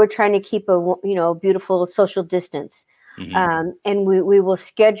 We're trying to keep a beautiful social distance, and we will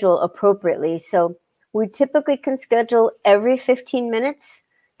schedule appropriately. So we typically can schedule every 15 minutes.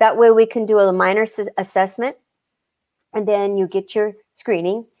 That way we can do a minor assessment, and then you get your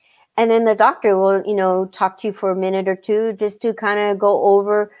screening, and then the doctor will talk to you for a minute or two just to kind of go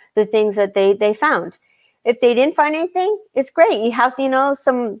over the things that they found. If they didn't find anything, it's great. He has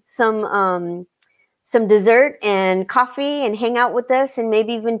some dessert and coffee and hang out with us and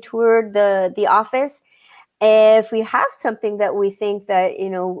maybe even tour the office. If we have something that we think that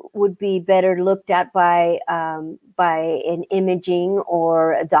would be better looked at by an imaging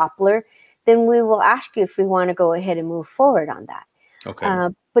or a Doppler, then we will ask you if we want to go ahead and move forward on that. Okay.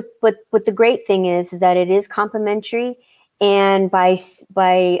 But the great thing is that it is complimentary, and by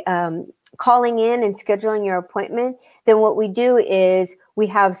calling in and scheduling your appointment, then what we do is we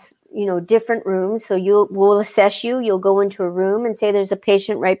have different rooms. So we'll assess you. You'll go into a room and say there's a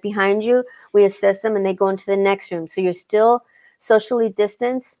patient right behind you. We assess them and they go into the next room. So you're still socially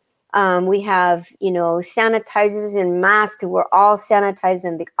distanced. We have sanitizers and masks. We're all sanitized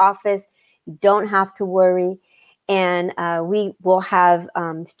in the office. You don't have to worry. And we will have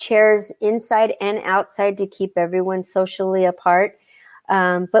chairs inside and outside to keep everyone socially apart.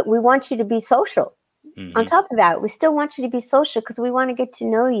 But we want you to be social. Mm-hmm. On top of that, we still want you to be social because we want to get to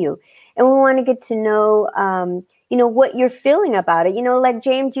know you, and we want to get to know, what you're feeling about it. Like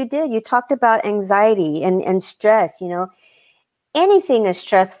James, you talked about anxiety and stress. Anything is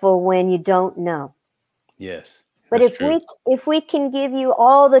stressful when you don't know. Yes. But if we can give you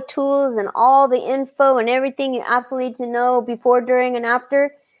all the tools and all the info and everything you absolutely need to know before, during, and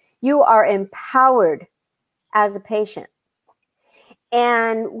after, you are empowered as a patient.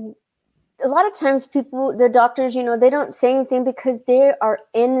 And a lot of times the doctors, they don't say anything because they are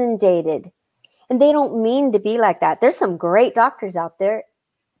inundated, and they don't mean to be like that. There's some great doctors out there,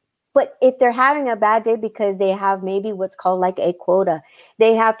 but if they're having a bad day because they have maybe what's called like a quota,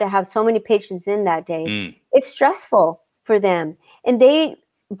 they have to have so many patients in that day. It's stressful for them. And they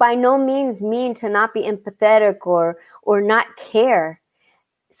by no means mean to not be empathetic or not care.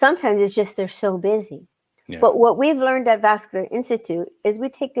 Sometimes it's just they're so busy. Yeah. But what we've learned at Vascular Institute is we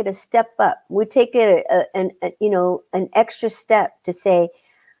take it a step up. We take it an extra step to say,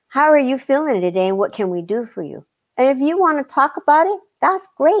 how are you feeling today and what can we do for you? And if you want to talk about it, that's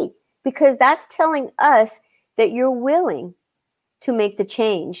great, because that's telling us that you're willing to make the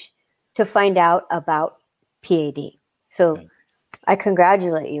change to find out about PAD. So I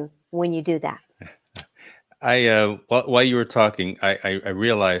congratulate you when you do that. While you were talking, I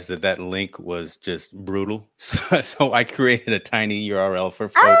realized that link was just brutal. So I created a tiny URL for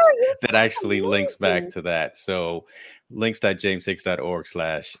folks that actually links back to that. So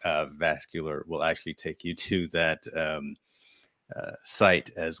links.james6.org/vascular will actually take you to that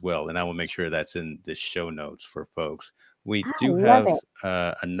site as well. And I will make sure that's in the show notes for folks. We do have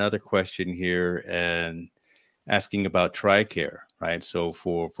another question here and asking about TRICARE, right? So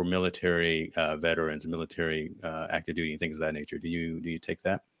for military veterans, military active duty, and things of that nature, do you take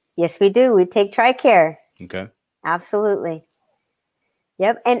that? Yes, we do. We take TRICARE. Okay. Absolutely.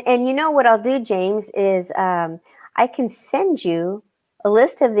 Yep. And you know what I'll do, James, is I can send you a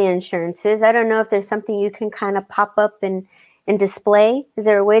list of the insurances. I don't know if there's something you can kind of pop up and display. Is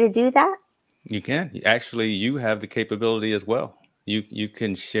there a way to do that? You can. Actually, you have the capability as well. You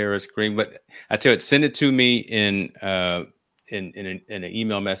can share a screen, but I tell you, send it to me in in an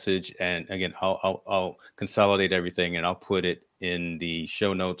email message, and again, I'll consolidate everything and I'll put it in the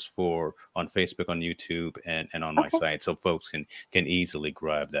show notes on Facebook, on YouTube, and on my site, so folks can easily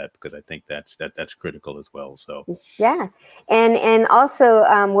grab that, because I think that's critical as well. So yeah, and also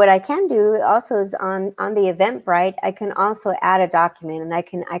what I can do also is on the Eventbrite, I can also add a document, and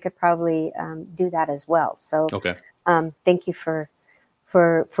I could probably do that as well. So thank you for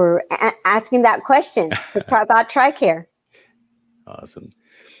asking that question about TRICARE. Awesome.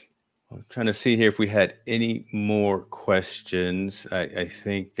 I'm trying to see here if we had any more questions. I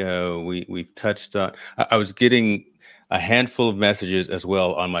think we've touched on. I was getting a handful of messages as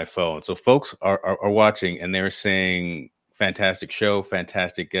well on my phone. So folks are watching, and they're saying, "Fantastic show,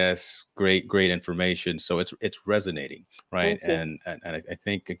 fantastic guests, great information." So it's resonating, right? And I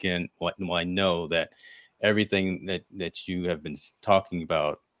think, again, well, I know that everything that you have been talking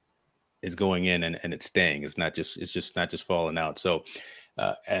about is going in and it's staying. It's just not just falling out. So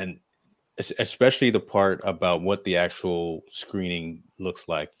and especially the part about what the actual screening looks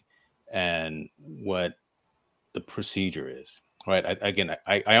like and what the procedure is, right?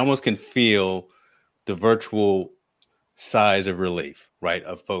 I almost can feel the virtual sighs of relief, right?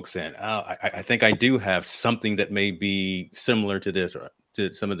 Of folks saying, "Oh, I think I do have something that may be similar to this, or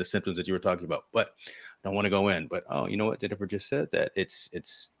to some of the symptoms that you were talking about, but I don't want to go in. But oh, you know what? Jennifer just said that it's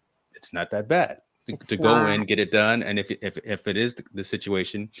not that bad to go in, get it done, and if it is the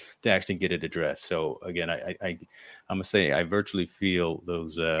situation, to actually get it addressed." So again, I'm gonna say I virtually feel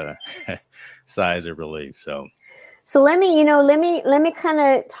those sighs of relief. So let me kind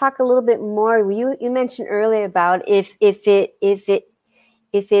of talk a little bit more. You mentioned earlier about if it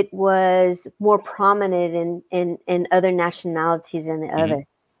was more prominent in other nationalities than the other,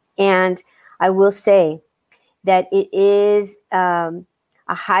 and I will say that it is a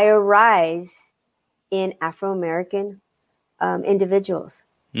higher rise in Afro-American individuals.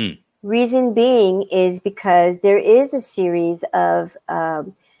 Reason being is because there is a series of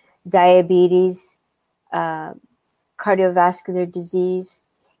diabetes, cardiovascular disease,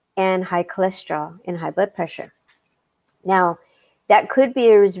 and high cholesterol and high blood pressure. Now, that could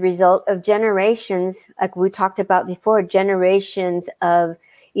be as a result of generations, like we talked about before, generations of,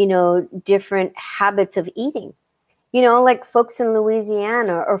 different habits of eating. Like folks in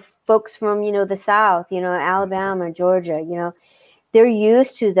Louisiana or folks from, the South, Alabama, Georgia, they're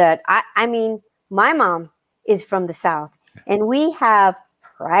used to that. I mean, my mom is from the South, and we have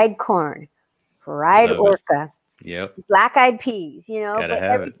fried corn, fried orca, black-eyed peas, but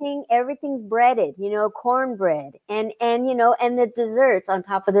everything's breaded, cornbread, and the desserts on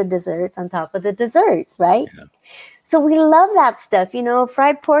top of the desserts on top of the desserts, right? Yeah. So we love that stuff,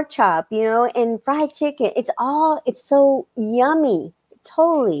 fried pork chop, and fried chicken. It's so yummy,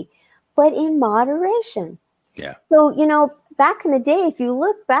 totally, but in moderation. Yeah. So, back in the day, if you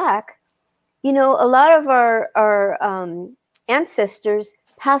look back, a lot of our ancestors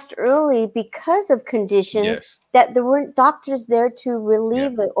passed early because of conditions that there weren't doctors there to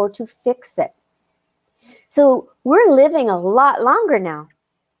relieve it or to fix it. So we're living a lot longer now.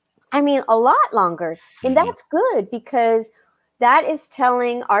 I mean, a lot longer. And that's good, because that is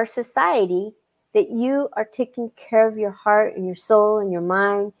telling our society that you are taking care of your heart and your soul and your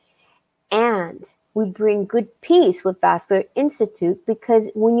mind. And we bring good peace with Vascular Institute,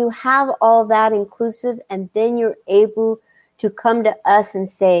 because when you have all that inclusive, and then you're able to come to us and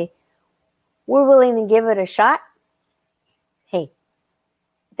say, we're willing to give it a shot. Hey,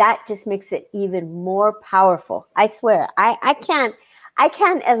 that just makes it even more powerful. I swear, I can't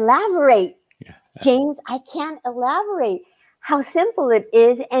elaborate. James, I can't elaborate how simple it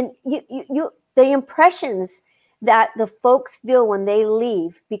is, and you the impressions that the folks feel when they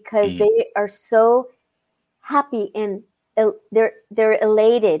leave, because they are so happy and they're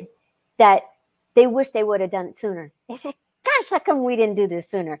elated that they wish they would have done it sooner. They say, "Gosh, how come we didn't do this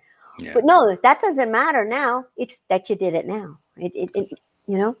sooner?" Yeah. But no, that doesn't matter now. It's that you did it now.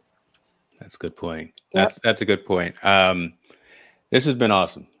 That's a good point. That's a good point. This has been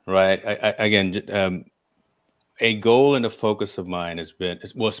awesome, right? Again, a goal and a focus of mine has been,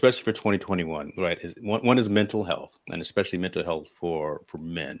 well, especially for 2021, right? One is mental health, and especially mental health for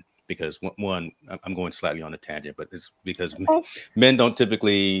men, because one, I'm going slightly on a tangent, but it's because men don't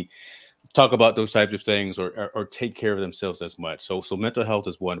typically talk about those types of things or take care of themselves as much. So mental health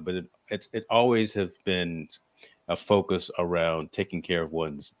is one, but it always have been a focus around taking care of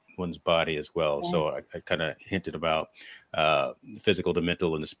one's body as well. Yes. So I kind of hinted about physical, the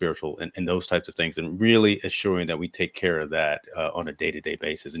mental, and the spiritual, and those types of things, and really assuring that we take care of that on a day-to-day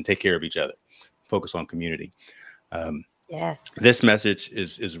basis and take care of each other, focus on community. Yes. This message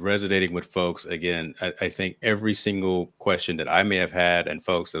is resonating with folks. Again, I think every single question that I may have had and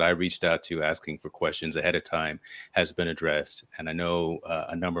folks that I reached out to asking for questions ahead of time has been addressed. And I know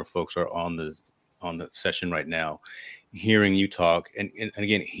a number of folks are on the session right now, hearing you talk and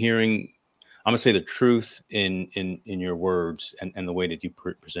again, hearing, I'm gonna say the truth in your words and the way that you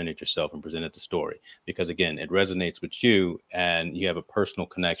presented yourself and presented the story, because again, it resonates with you and you have a personal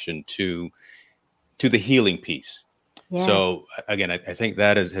connection to the healing piece. Yeah. So again, I think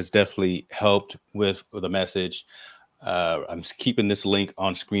that has definitely helped with the message. I'm keeping this link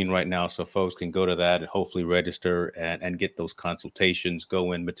on screen right now so folks can go to that and hopefully register and get those consultations.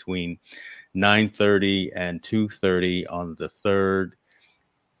 Go in between 9:30 and 2:30 on the 3rd.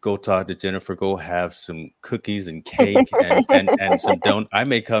 Go talk to Jennifer. Go have some cookies and cake and some donut. I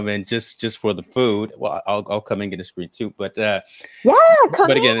may come in just for the food. Well, I'll come in and get a screen too. But yeah, come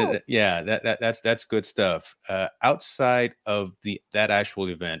but in. again, yeah, that's good stuff. Outside of that actual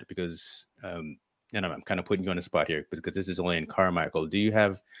event, because and I'm kind of putting you on the spot here because this is only in Carmichael. Do you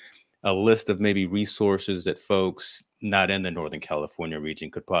have a list of maybe resources that folks not in the Northern California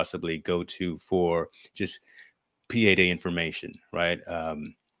region could possibly go to for just PAD information, right?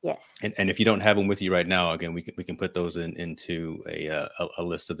 Yes. And if you don't have them with you right now, again, we can put those into a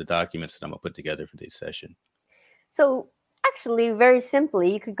list of the documents that I'm gonna put together for this session. So actually, very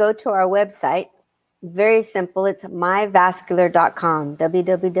simply, you could go to our website. Very simple. It's myvascular.com,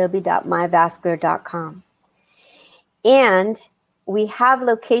 www.myvascular.com. And we have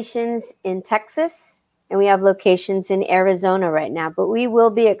locations in Texas and we have locations in Arizona right now, but we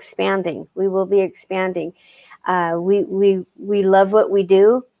will be expanding. We love what we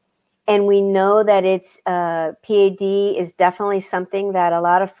do. And we know that it's PAD is definitely something that a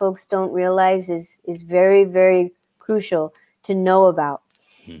lot of folks don't realize is very, very crucial to know about.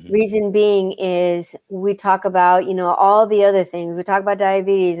 Mm-hmm. Reason being is we talk about, all the other things. We talk about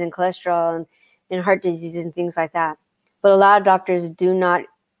diabetes and cholesterol and heart disease and things like that. But a lot of doctors do not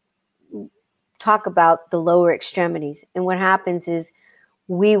talk about the lower extremities. And what happens is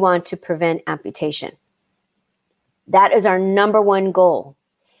we want to prevent amputation. That is our number one goal,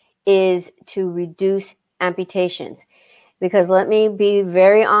 is to reduce amputations. Because let me be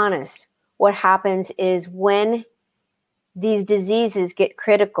very honest, what happens is when these diseases get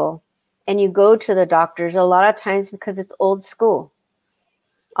critical and you go to the doctors, a lot of times because it's old school,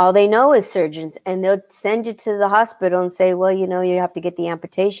 all they know is surgeons, and they'll send you to the hospital and say, well, you have to get the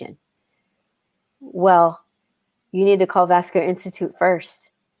amputation. Well, you need to call Vascular Institute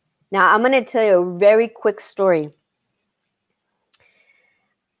first. Now, I'm going to tell you a very quick story.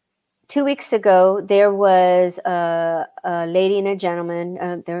 2 weeks ago, there was a lady and a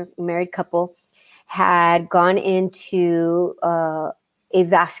gentleman, they're a married couple, had gone into a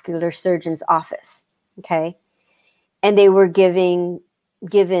vascular surgeon's office, okay? And they were given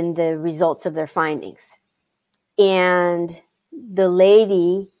the results of their findings. And the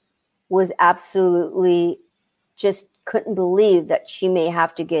lady was absolutely just couldn't believe that she may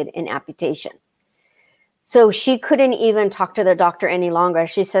have to get an amputation. So she couldn't even talk to the doctor any longer.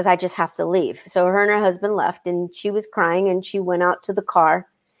 She says, I just have to leave. So her and her husband left, and she was crying, and she went out to the car.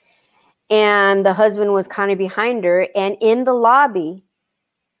 And the husband was kind of behind her. And in the lobby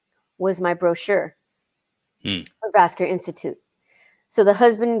was my brochure for Vascular Institute. So the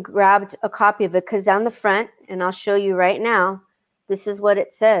husband grabbed a copy of it, because down the front, and I'll show you right now, this is what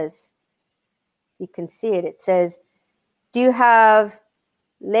it says. You can see it. It says, do you have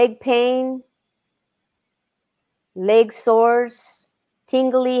leg pain, leg sores,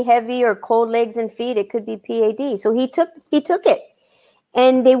 tingly, heavy, or cold legs and feet? It could be PAD. So he took it,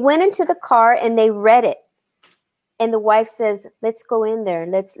 and they went into the car and they read it. And the wife says, let's go in there.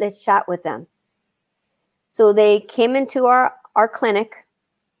 Let's chat with them. So they came into our clinic.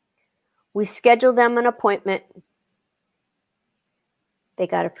 We scheduled them an appointment. They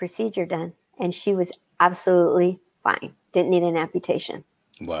got a procedure done, and she was absolutely fine. Didn't need an amputation.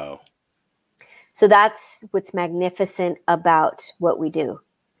 Wow. So that's what's magnificent about what we do.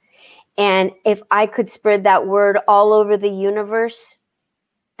 And if I could spread that word all over the universe,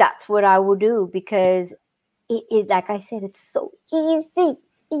 that's what I will do, because it like I said, it's so easy.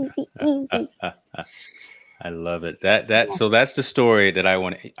 I love it. So that's the story that I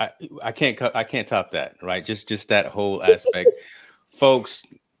want. I can't top that, right? Just that whole aspect. Folks,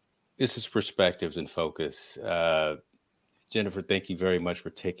 this is perspectives and focus. Jennifer, thank you very much for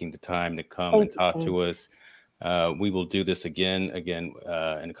taking the time to come and talk to us. We will do this again in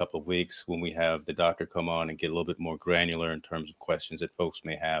a couple of weeks when we have the doctor come on and get a little bit more granular in terms of questions that folks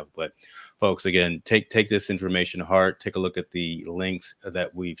may have. But folks, again, take this information to heart. Take a look at the links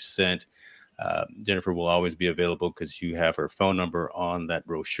that we've sent. Jennifer will always be available because you have her phone number on that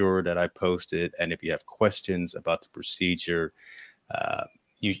brochure that I posted. And if you have questions about the procedure,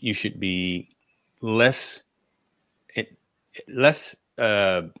 you should be less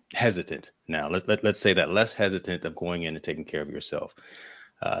hesitant now. Let's say that, less hesitant of going in and taking care of yourself.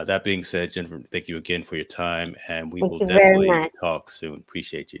 That being said, Jennifer, thank you again for your time, and we will definitely talk soon.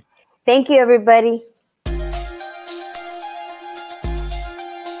 Appreciate you. Thank you, everybody.